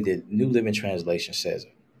the way the New Living Translation says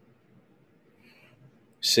it.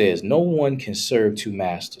 Says, no one can serve two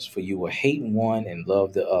masters, for you will hate one and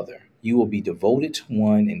love the other. You will be devoted to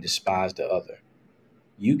one and despise the other.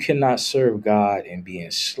 You cannot serve God and be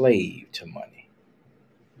enslaved to money.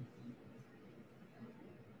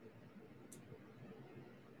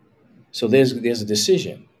 So there's a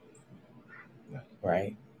decision,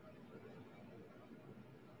 right?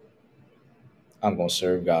 I'm going to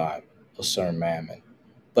serve God or serve mammon,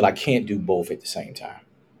 but I can't do both at the same time.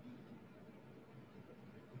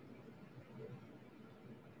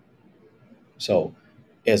 So,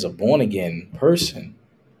 as a born again person,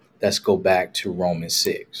 let's go back to Romans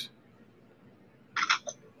 6.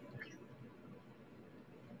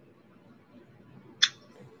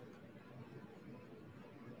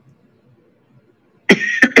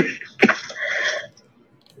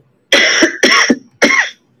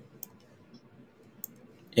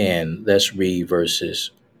 And let's read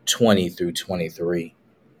verses 20 through 23.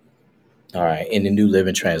 All right. In the New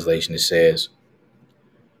Living Translation, it says,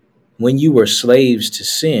 when you were slaves to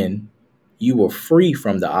sin, you were free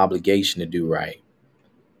from the obligation to do right.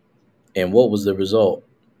 And what was the result?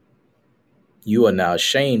 You are now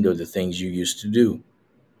ashamed of the things you used to do,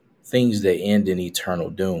 things that end in eternal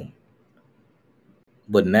doom.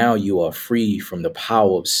 But now you are free from the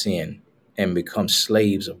power of sin and become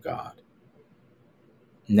slaves of God.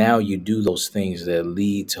 Now you do those things that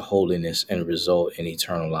lead to holiness and result in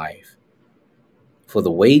eternal life. For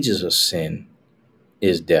the wages of sin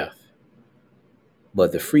is death,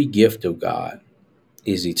 but the free gift of God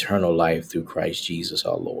is eternal life through Christ Jesus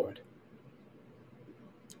our Lord.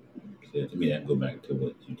 So to me, that go back to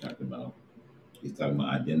what you talked about. He's talking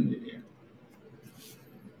about identity there.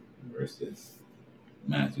 Versus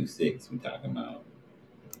Matthew 6, we're talking about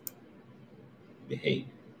behavior.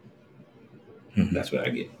 Mhm. That's what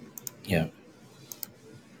I get. Yeah.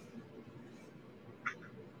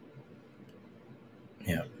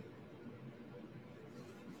 Yeah.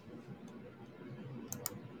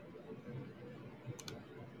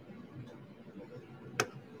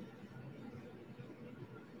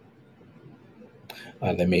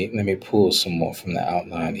 Let me pull some more from the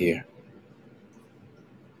outline here.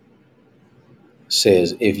 It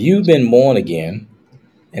says, if you've been born again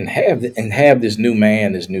and have this new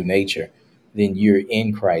man, this new nature, then you're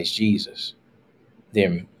in Christ Jesus.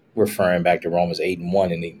 Then referring back to Romans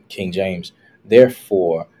 8:1 in the King James, there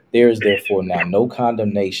is therefore now no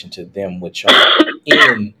condemnation to them which are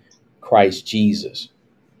in Christ Jesus,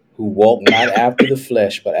 who walk not after the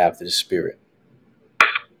flesh but after the Spirit.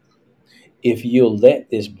 If you'll let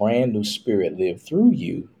this brand new Spirit live through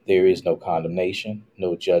you, there is no condemnation,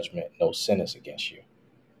 no judgment, no sentence against you.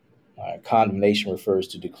 Condemnation refers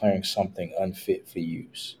to declaring something unfit for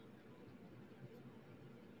use.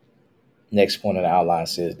 Next point in the outline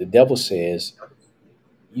says, the devil says,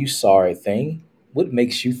 you sorry thing, what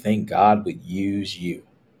makes you think God would use you?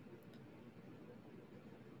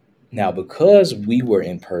 Now, because we were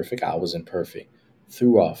imperfect, I was imperfect,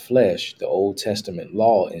 through our flesh, the Old Testament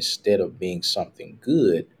law, instead of being something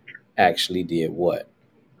good, actually did what?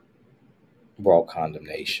 Brought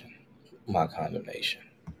condemnation, my condemnation.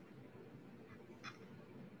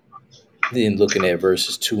 Then looking at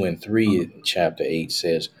verses 2 and 3 in chapter 8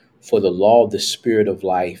 says, for the law of the Spirit of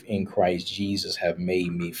life in Christ Jesus have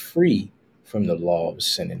made me free from the law of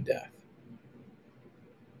sin and death.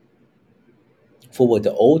 For what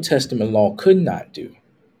the Old Testament law could not do,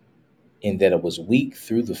 in that it was weak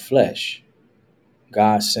through the flesh,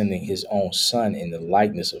 God sending his own Son in the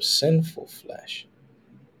likeness of sinful flesh,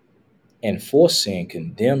 and for sin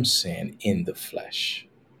condemned sin in the flesh.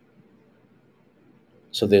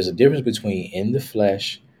 So there's a difference between in the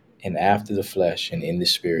flesh and after the flesh, and in the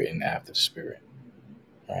Spirit and after the Spirit.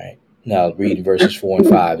 All right. Now reading verses 4 and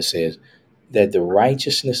 5, it says, that the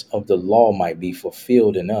righteousness of the law might be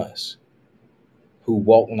fulfilled in us, who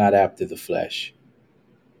walk not after the flesh,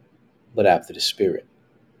 but after the Spirit.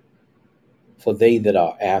 For they that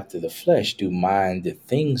are after the flesh do mind the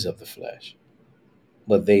things of the flesh,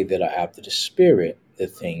 but they that are after the Spirit, the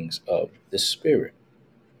things of the Spirit.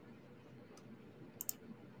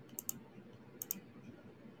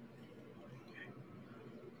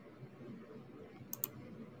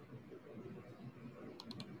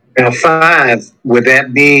 Now, 5, would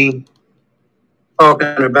that be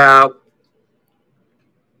talking about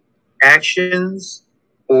actions,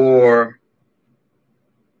 or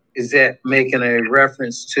is that making a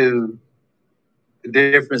reference to the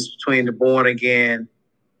difference between the born again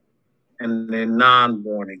and the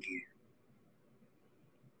non-born again?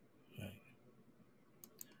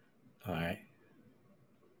 All right.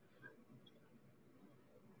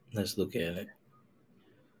 Let's look at it.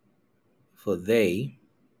 For they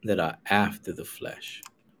that are after the flesh,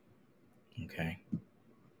 okay,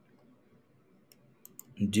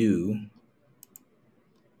 do,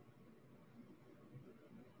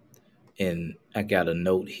 and I got a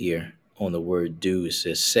note here on the word do. It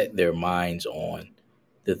says, set their minds on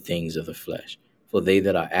the things of the flesh. For they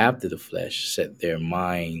that are after the flesh set their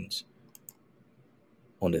minds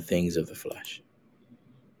on the things of the flesh.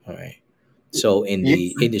 All right. So in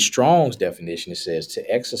the Strong's definition, it says to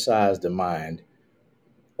exercise the mind,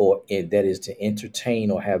 or that is to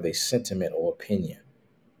entertain or have a sentiment or opinion,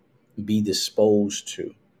 be disposed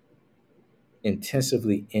to,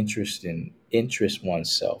 intensively interest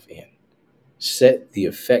oneself in, set the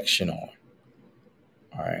affection on.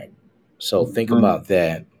 All right. So think about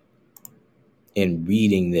that in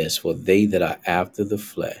reading this. For they that are after the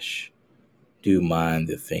flesh do mind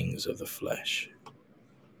the things of the flesh,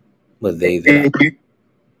 but they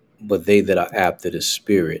that are after the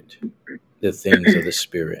spirit, the things of the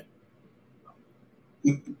spirit.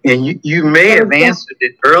 And you may have answered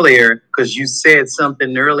it earlier, because you said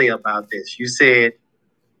something earlier about this. You said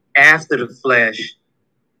after the flesh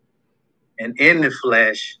and in the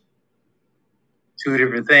flesh, two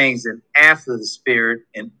different things, and after the spirit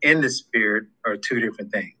and in the spirit are two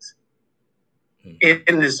different things.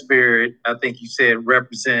 In the spirit, I think you said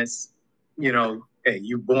represents, hey,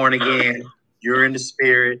 you're born again, you're in the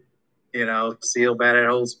spirit, sealed by that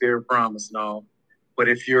Holy Spirit promise and all. But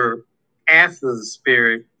if you're after the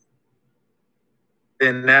spirit,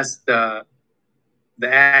 then that's the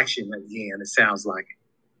action again. It sounds like it.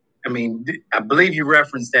 I mean, I believe you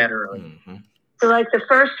referenced that earlier. Mm-hmm. So like the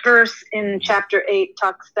first verse in chapter 8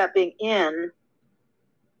 talks about being in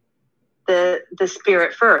the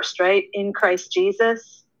spirit first, right? In Christ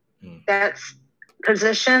Jesus. Mm-hmm. That's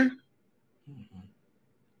position. Mm-hmm.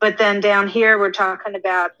 But then down here, we're talking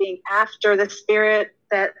about being after the spirit.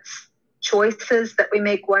 That's choices that we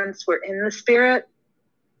make once we're in the spirit.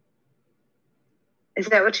 Is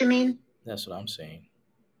that what you mean? That's what I'm saying.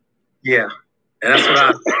 Yeah. And that's what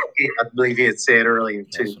I believe he had said earlier,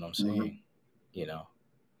 too. That's what I'm saying.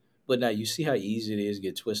 But now you see how easy it is to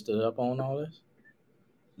get twisted up on all this?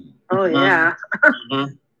 Oh, yeah.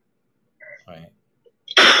 Mm-hmm. Right.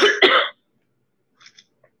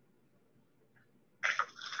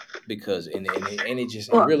 Because and it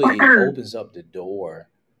just it really opens up the door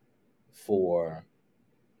for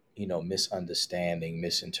misunderstanding,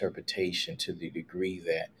 misinterpretation, to the degree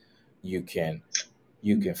that you can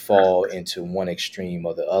fall into one extreme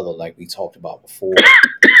or the other, like we talked about before.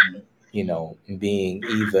 Being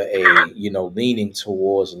either leaning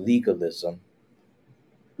towards legalism,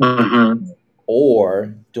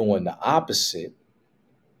 or doing the opposite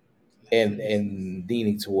and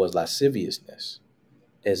leaning towards lasciviousness,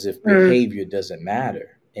 as if behavior doesn't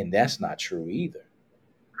matter, and that's not true either.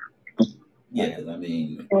 Yeah, because I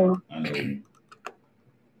mean, I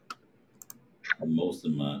know most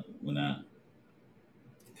of when I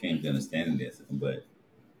came to understanding this, but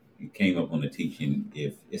it came up on the teaching,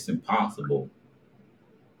 if it's impossible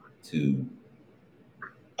to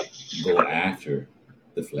go after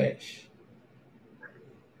the flesh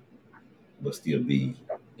but still be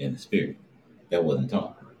in the spirit. That wasn't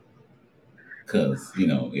taught. Because,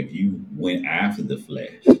 if you went after the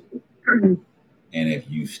flesh, and if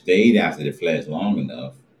you stayed after the flesh long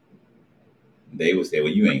enough, they would say,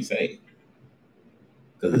 well, you ain't saved.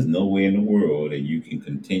 Because there's no way in the world that you can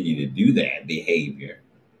continue to do that behavior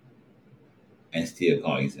and still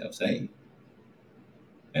call yourself saved.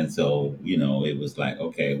 And so, it was like,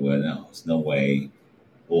 okay, well, no, there's no way.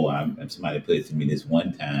 Or somebody put it to me this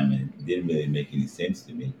one time, and it didn't really make any sense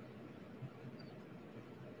to me.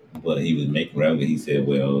 But he was making reference. He said,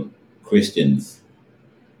 well, Christians,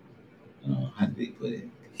 how did he put it?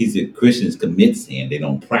 He said Christians commit sin, they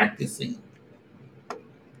don't practice sin.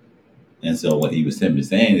 And so what he was simply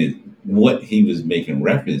saying is, what he was making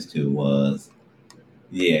reference to was,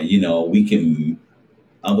 yeah, we can, in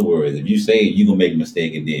other words, if you say you're going to make a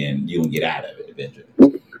mistake and then you're going to get out of it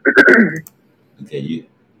eventually. Okay,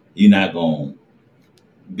 you're not going to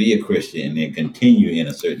be a Christian and then continue in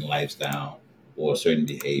a certain lifestyle or a certain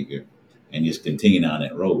behavior and just continue down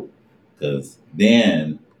that road. Because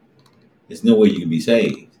then there's no way you can be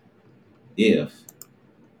saved if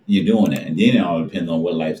you're doing that. And then it all depends on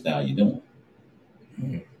what lifestyle you're doing.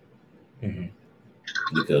 Mm-hmm.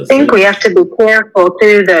 Because I think we have to be careful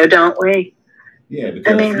too, though, don't we? yeah, I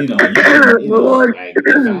because mean, you can, Lord, like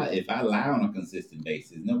if I lie on a consistent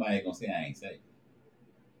basis, nobody gonna say I ain't saved.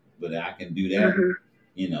 But I can do that,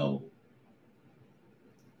 Mhm.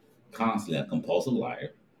 Constantly a compulsive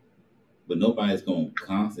liar. But nobody's gonna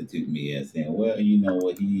constitute me as saying, well, you know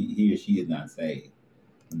what, he or she is not saved.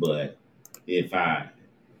 But if I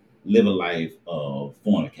live a life of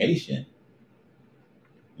fornication,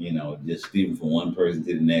 just stealing from one person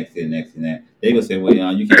to the next, to the next, and that, they gonna say, well,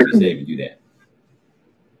 you can't be saved and do that.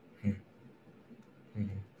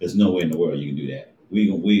 Mm-hmm. There's no way in the world you can do that. We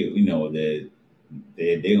know that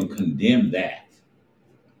they're gonna condemn that.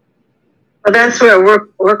 Well, that's where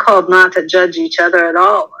we're called not to judge each other at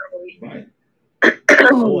all, are we? Right.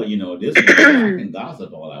 Or this one, I can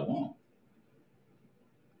gossip all I want.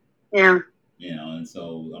 Yeah. And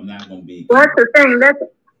so I'm not gonna be. Well, that's the thing. That's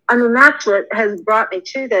what has brought me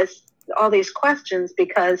to this, all these questions,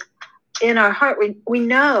 because in our heart, we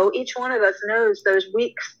know, each one of us knows those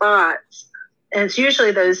weak spots. And it's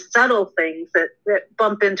usually those subtle things that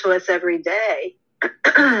bump into us every day.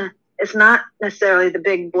 It's not necessarily the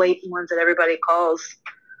big blatant ones that everybody calls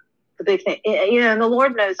the big thing. And the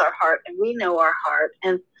Lord knows our heart, and we know our heart.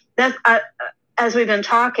 And that's, as we've been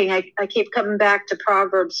talking, I keep coming back to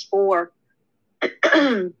Proverbs 4,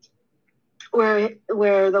 where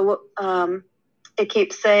it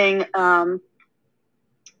keeps saying,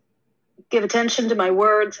 give attention to my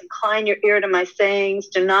words, incline your ear to my sayings,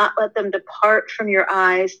 do not let them depart from your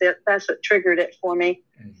eyes. That's what triggered it for me.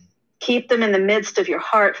 Mm-hmm. Keep them in the midst of your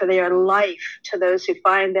heart, for they are life to those who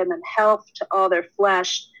find them, and health to all their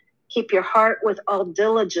flesh. Keep your heart with all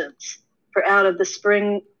diligence, for out of it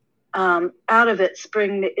spring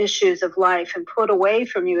the issues of life. And put away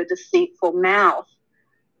from you a deceitful mouth,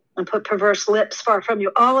 and put perverse lips far from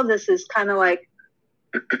you. All of this is kind of like,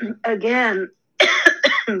 again,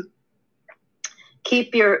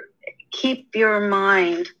 keep your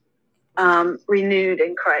mind renewed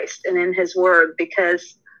in Christ and in His Word,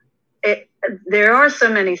 because there are so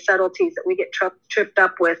many subtleties that we get tripped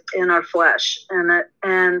up with in our flesh,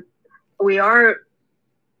 and we have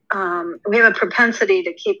a propensity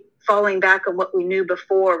to keep falling back on what we knew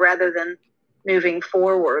before rather than moving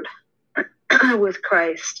forward with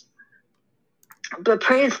Christ. But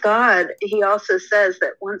praise God, He also says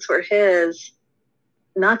that once we're His,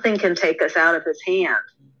 nothing can take us out of His hand.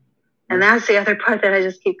 And that's the other part that I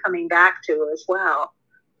just keep coming back to as well,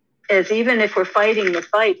 is even if we're fighting the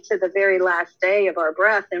fight to the very last day of our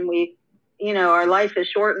breath, and our life is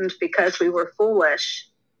shortened because we were foolish,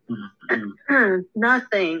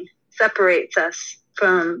 nothing separates us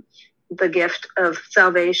from the gift of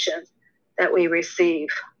salvation that we receive.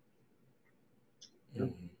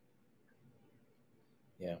 Mm-hmm.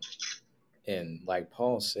 Yeah. And like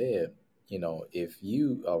Paul said, if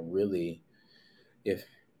you are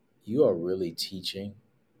really teaching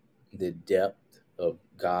the depth of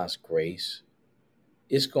God's grace,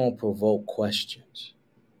 it's going to provoke questions.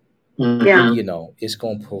 Yeah. It's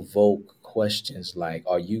going to provoke questions like,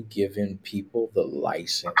 are you giving people the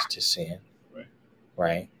license to sin?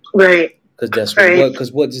 Right. Right. Because that's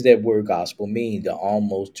what does that word gospel mean? The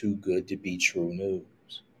almost too good to be true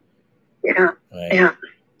news. Yeah. Right? Yeah.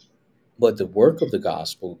 But the work of the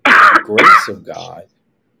gospel, the grace of God,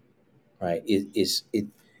 right, it is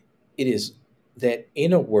that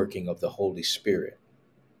inner working of the Holy Spirit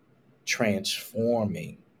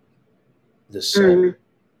transforming the soul,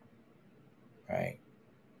 right?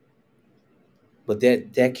 But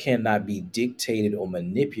that cannot be dictated or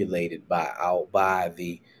manipulated by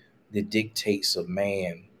the dictates of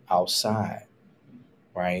man outside,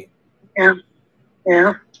 right? Yeah.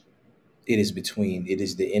 Yeah. It is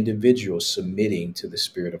the individual submitting to the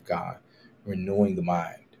Spirit of God, renewing the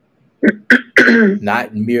mind,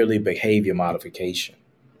 not merely behavior modification.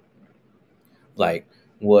 Like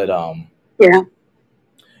what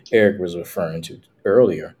Eric was referring to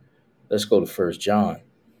earlier. Let's go to 1 John.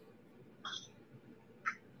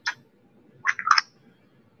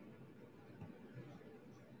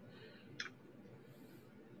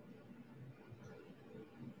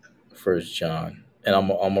 First John, and I'm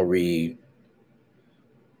gonna read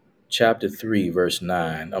chapter 3, verse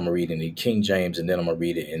 9. I'm gonna read in the King James, and then I'm gonna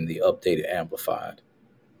read it in the updated Amplified.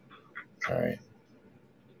 All right.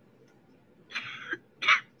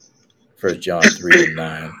 1 John 3 and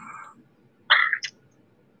 9.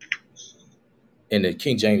 In the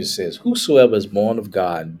King James, it says, whosoever is born of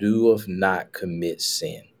God doeth not commit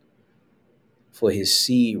sin, for his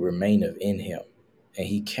seed remaineth in him, and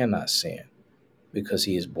he cannot sin, because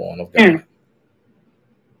he is born of God.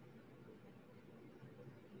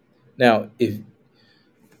 Now,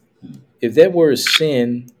 if that word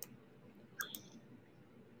sin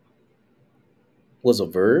was a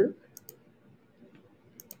verb,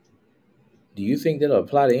 do you think that'll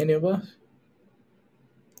apply to any of us?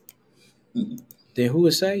 Then who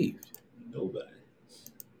is saved? Nobody.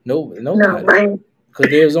 Nobody. No, right. Because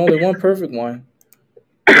there's only one perfect one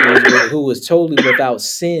who was totally without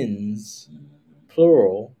sins,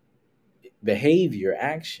 plural, behavior,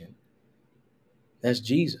 action. That's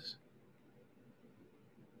Jesus.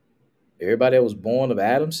 Everybody that was born of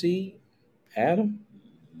Adam's seed, Adam,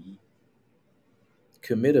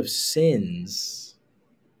 committed sins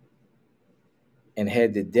and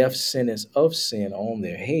had the death sentence of sin on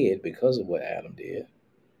their head because of what Adam did.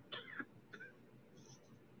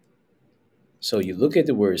 So you look at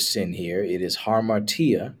the word sin here, it is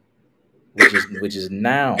harmartia, which is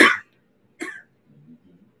noun.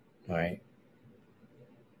 Right?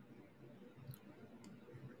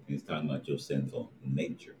 He's talking about your sinful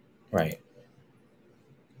nature. Right.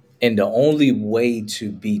 And the only way to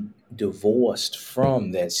be divorced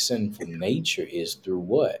from that sinful nature is through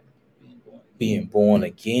what? Being born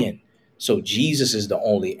again. So Jesus is the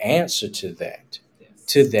only answer to that,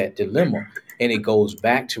 to that dilemma. And it goes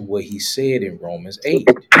back to what he said in Romans 8,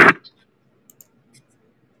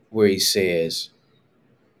 where he says,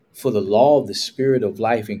 "For the law of the Spirit of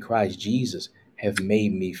life in Christ Jesus have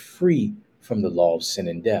made me free from the law of sin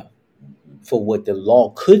and death. For what the law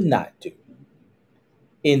could not do,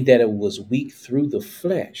 in that it was weak through the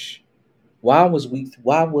flesh." Why was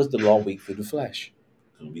the law weak through the flesh?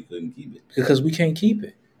 Because we couldn't keep it. Because we can't keep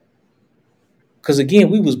it. Because again,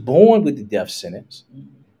 we was born with the death sentence.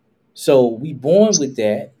 So we born with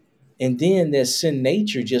that, and then that sin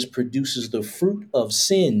nature just produces the fruit of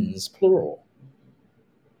sins, plural.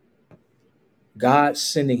 God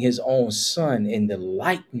sending his own son in the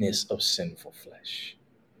likeness of sinful flesh.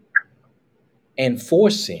 And for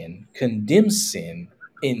sin, condemns sin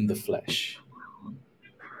in the flesh.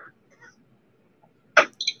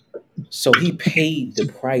 So he paid the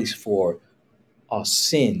price for our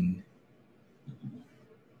sin,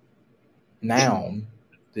 noun,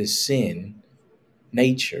 the sin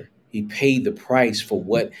nature. He paid the price for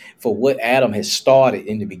what Adam had started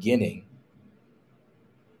in the beginning.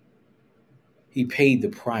 He paid the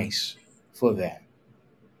price for that,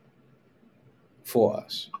 for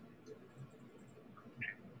us.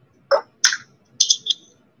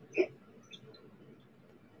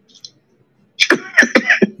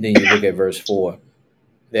 Then you look at verse 4,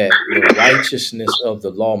 that the righteousness of the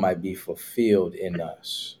law might be fulfilled in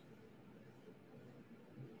us.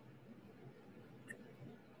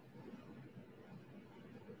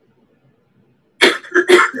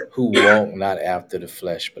 Who walk not after the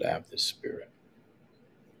flesh, but after the Spirit.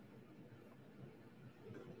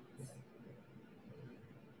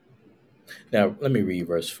 Now, let me read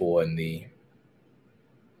verse 4 in the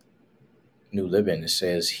New Living. It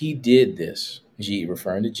says, he did this,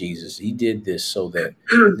 referring to Jesus, he did this so that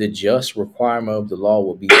the just requirement of the law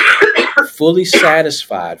will be fully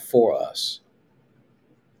satisfied for us,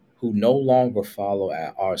 who no longer follow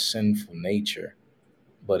our sinful nature,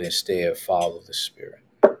 but instead follow the Spirit.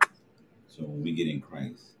 So when we get in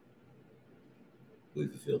Christ, we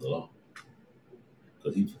fulfill the law.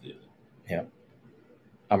 Because he fulfilled it. Yeah.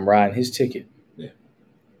 I'm riding his ticket. Yeah.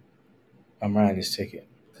 I'm riding his ticket.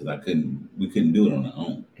 Because we couldn't do it on our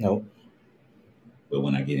own. Nope. But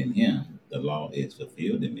when I get in him, the law is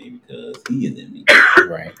fulfilled in me because he is in me.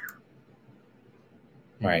 Right.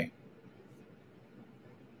 Right.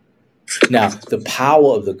 Now, the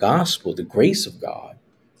power of the gospel, the grace of God,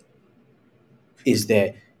 is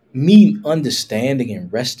that me understanding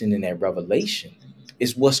and resting in that revelation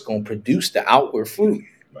is what's going to produce the outward fruit.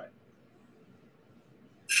 Right.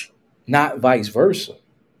 Not vice versa.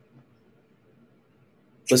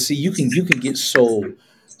 But see, you can get so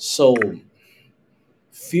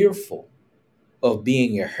fearful of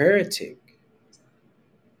being a heretic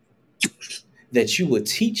that you would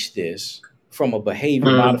teach this from a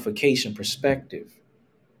behavior modification perspective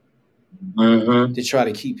to try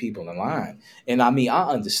to keep people in line. And I mean, I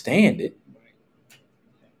understand it,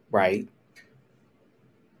 right?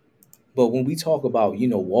 But when we talk about,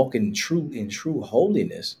 walking in true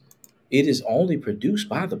holiness, it is only produced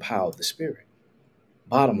by the power of the Spirit.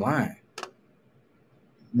 Bottom line.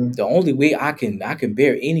 The only way I can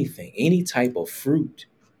bear anything, any type of fruit,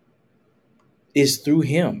 is through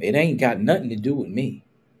him. It ain't got nothing to do with me.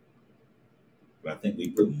 But I think we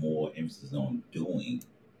put more emphasis on doing,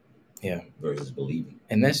 versus believing.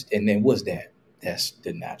 And then what's that? That's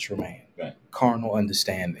the natural man. Right. Carnal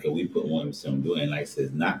understanding. So we put more emphasis on doing. And like I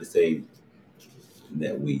said, not to say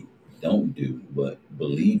that we don't do, but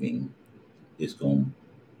believing is going to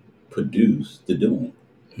produce the doing.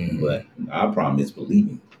 Mhm. But our problem is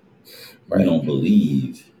believing. We Right. don't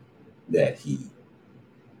believe that he,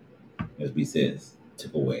 as we says,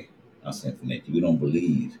 took away our sinful nature. We don't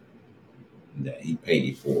believe that he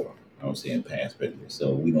paid for our sin past, present.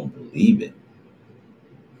 So we don't believe it.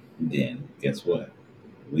 Then guess what?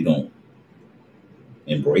 We don't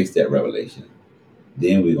embrace that revelation.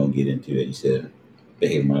 Then we're gonna get into it. You said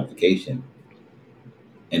behavior modification,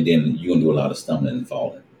 and then you're gonna do a lot of stumbling and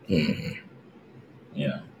falling. Mhm. You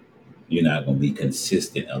know, you're not gonna be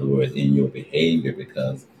consistent. In other words, in your behavior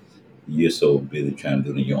because you're so busy trying to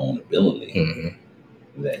do it in your own ability Mhm.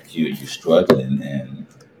 that you're struggling, and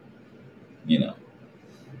you know,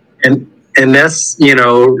 And that's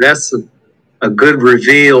that's a good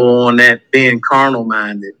reveal on that being carnal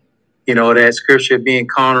minded. That scripture being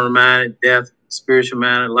carnal minded, death, spiritual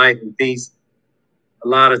minded, life and peace. A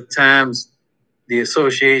lot of times the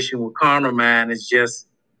association with carnal mind is just,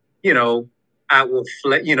 outward,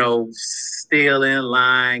 stealing,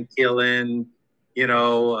 lying, killing,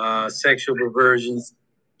 sexual perversions.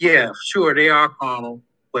 Yeah, sure, they are carnal,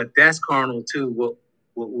 but that's carnal too. What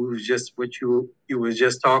you was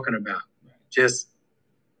just talking about, just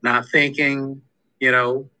not thinking, you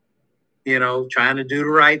know, trying to do the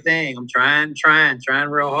right thing. I'm trying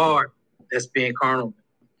real hard. That's being carnal.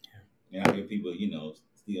 and I hear people,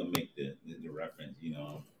 still make the reference.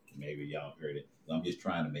 Maybe y'all heard it. I'm just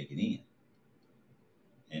trying to make it in,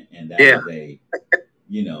 and that Yeah. is a,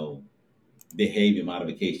 you know, behavior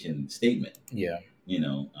modification statement. Yeah.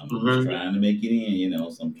 I'm just Mhm. trying to make it in.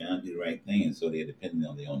 So I'm trying to do the right thing, and so they're depending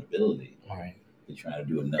on their own ability. Right. They're trying to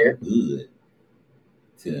do enough Yeah. good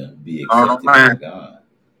to be Carnal accepted by mind. God.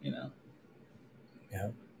 Yeah.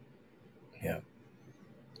 Yeah.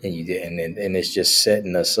 And you did, and it's just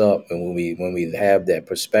setting us up. And when we have that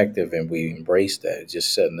perspective and we embrace that, it's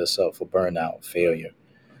just setting us up for burnout, failure.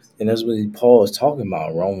 And that's what Paul is talking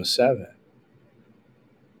about in Romans 7.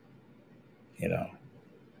 You know.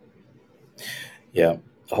 Yeah.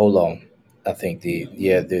 Hold on. I think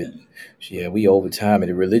we over time, and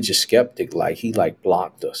the religious skeptic, like he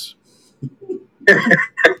blocked us.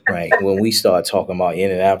 Right. When we start talking about in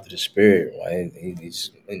and after the spirit, right? It's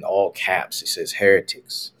in all caps. It says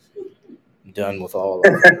heretics. Done with all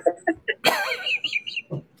of them.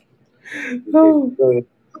 Oh.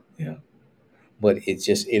 Yeah. But it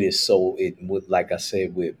is so, it would, like I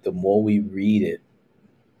said, with the more we read it,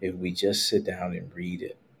 if we just sit down and read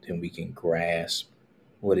it, then we can grasp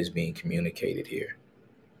what is being communicated here.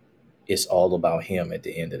 It's all about him at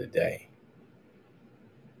the end of the day.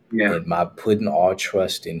 Yeah. And by putting our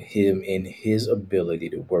trust in him, in his ability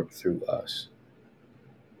to work through us,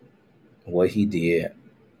 what he did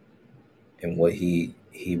and what he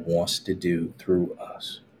wants to do through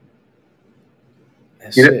us.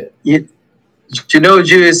 That's it. Drew,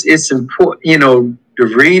 it's important. The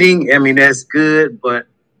reading. I mean, that's good, but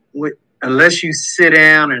unless you sit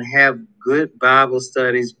down and have good Bible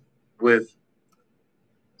studies with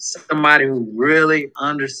somebody who really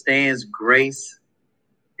understands grace,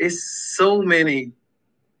 it's so many.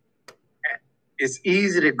 It's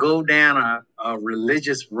easy to go down a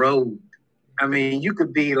religious road. I mean, you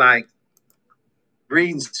could be like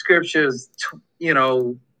reading scriptures,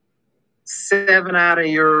 7 out of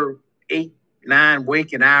your 8, 9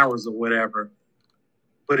 waking hours or whatever.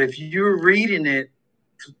 But if you're reading it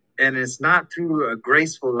and it's not through a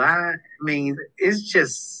graceful lie, I mean, it's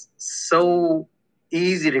just so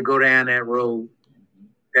easy to go down that road,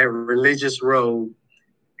 that religious road,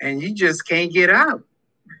 and you just can't get out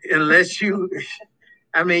unless you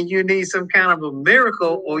need some kind of a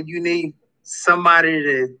miracle, or you need somebody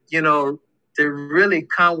to really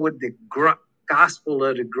come with the gospel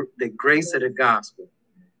of the grace of the gospel.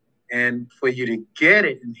 And for you to get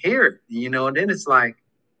it and hear it, and then it's like,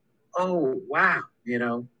 oh, wow,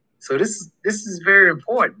 So this is very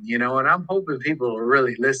important, and I'm hoping people are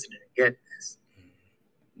really listening and get this.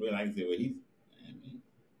 Well, like I said,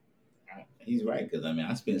 he's right, because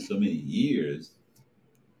I spent so many years,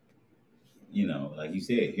 like you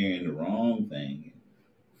said, hearing the wrong thing,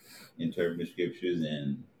 interpreting scriptures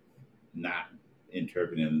and not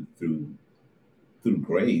interpreting them through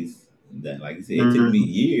grace. That, like you said, it took me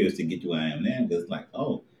years to get to where I am now. Because, like,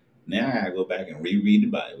 oh, now I gotta go back and reread the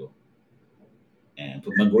Bible and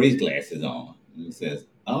put my grace glasses on. And it says,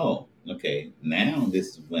 oh, okay, now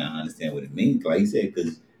this is when I understand what it means. Like you said,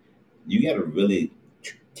 because you got to really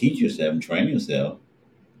teach yourself and train yourself,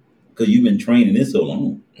 because you've been training this so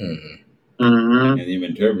long. Mm-hmm. Mm-hmm. And you've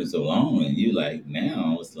been interpreting so long, and you like,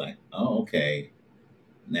 now it's like, oh, okay,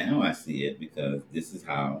 now I see it, because this is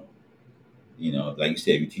how You know, like you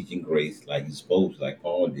said, you're teaching grace like you're supposed to, like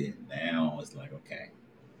Paul did. Now it's like, okay.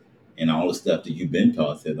 And all the stuff that you've been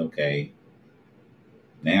taught says, okay,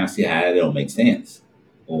 now I see how it don't make sense.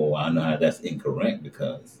 Or I know how that's incorrect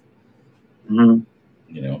because, Mhm.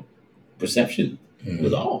 you know, perception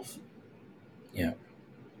was off.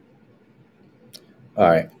 All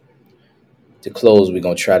right. To close, we're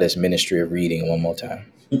going to try this ministry of reading one more time.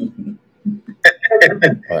 All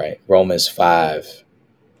right. Romans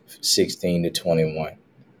 5:16-21.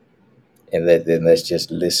 And then let's just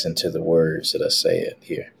listen to the words that are said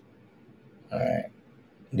here. All right.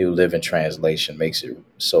 New Living Translation makes it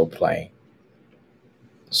so plain.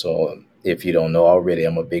 So if you don't know already,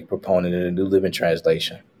 I'm a big proponent of the New Living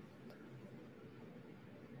Translation.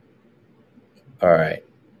 All right.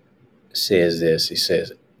 It says this. He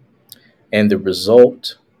says, and the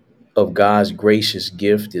result of God's gracious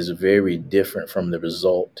gift is very different from the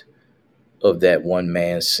result of that one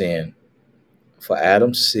man's sin. For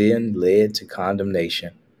Adam's sin led to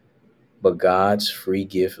condemnation, but God's free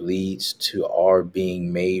gift leads to our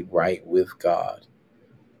being made right with God,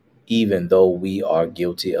 even though we are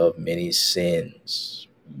guilty of many sins.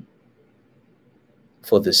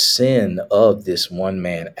 For the sin of this one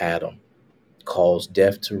man, Adam, caused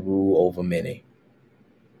death to rule over many.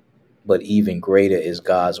 But even greater is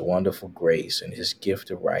God's wonderful grace and his gift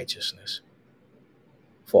of righteousness.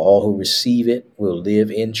 For all who receive it will live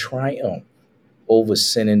in triumph over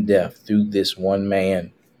sin and death through this one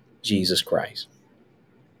man, Jesus Christ.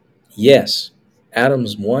 Yes,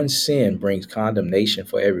 Adam's one sin brings condemnation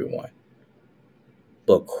for everyone,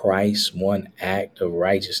 but Christ's one act of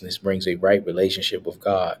righteousness brings a right relationship with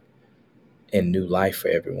God and new life for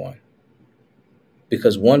everyone.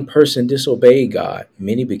 Because one person disobeyed God,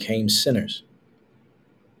 many became sinners.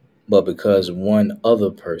 But because one other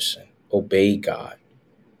person obeyed God,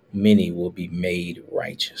 many will be made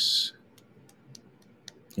righteous.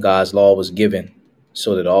 God's law was given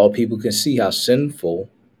so that all people can see how sinful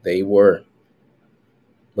they were.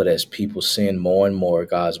 But as people sinned more and more,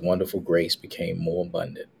 God's wonderful grace became more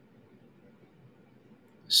abundant.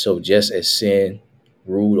 So just as sin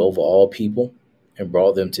ruled over all people and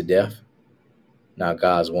brought them to death, now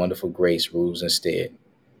God's wonderful grace rules instead,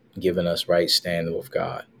 giving us right standing with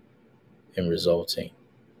God and resulting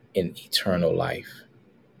in eternal life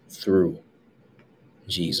through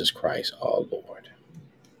Jesus Christ our Lord.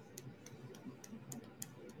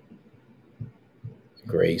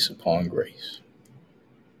 Grace upon grace.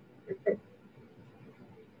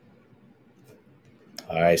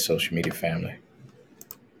 All right, social media family.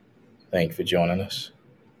 Thank you for joining us.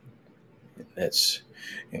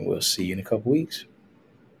 And we'll see you in a couple weeks.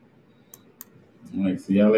 All right, see y'all later.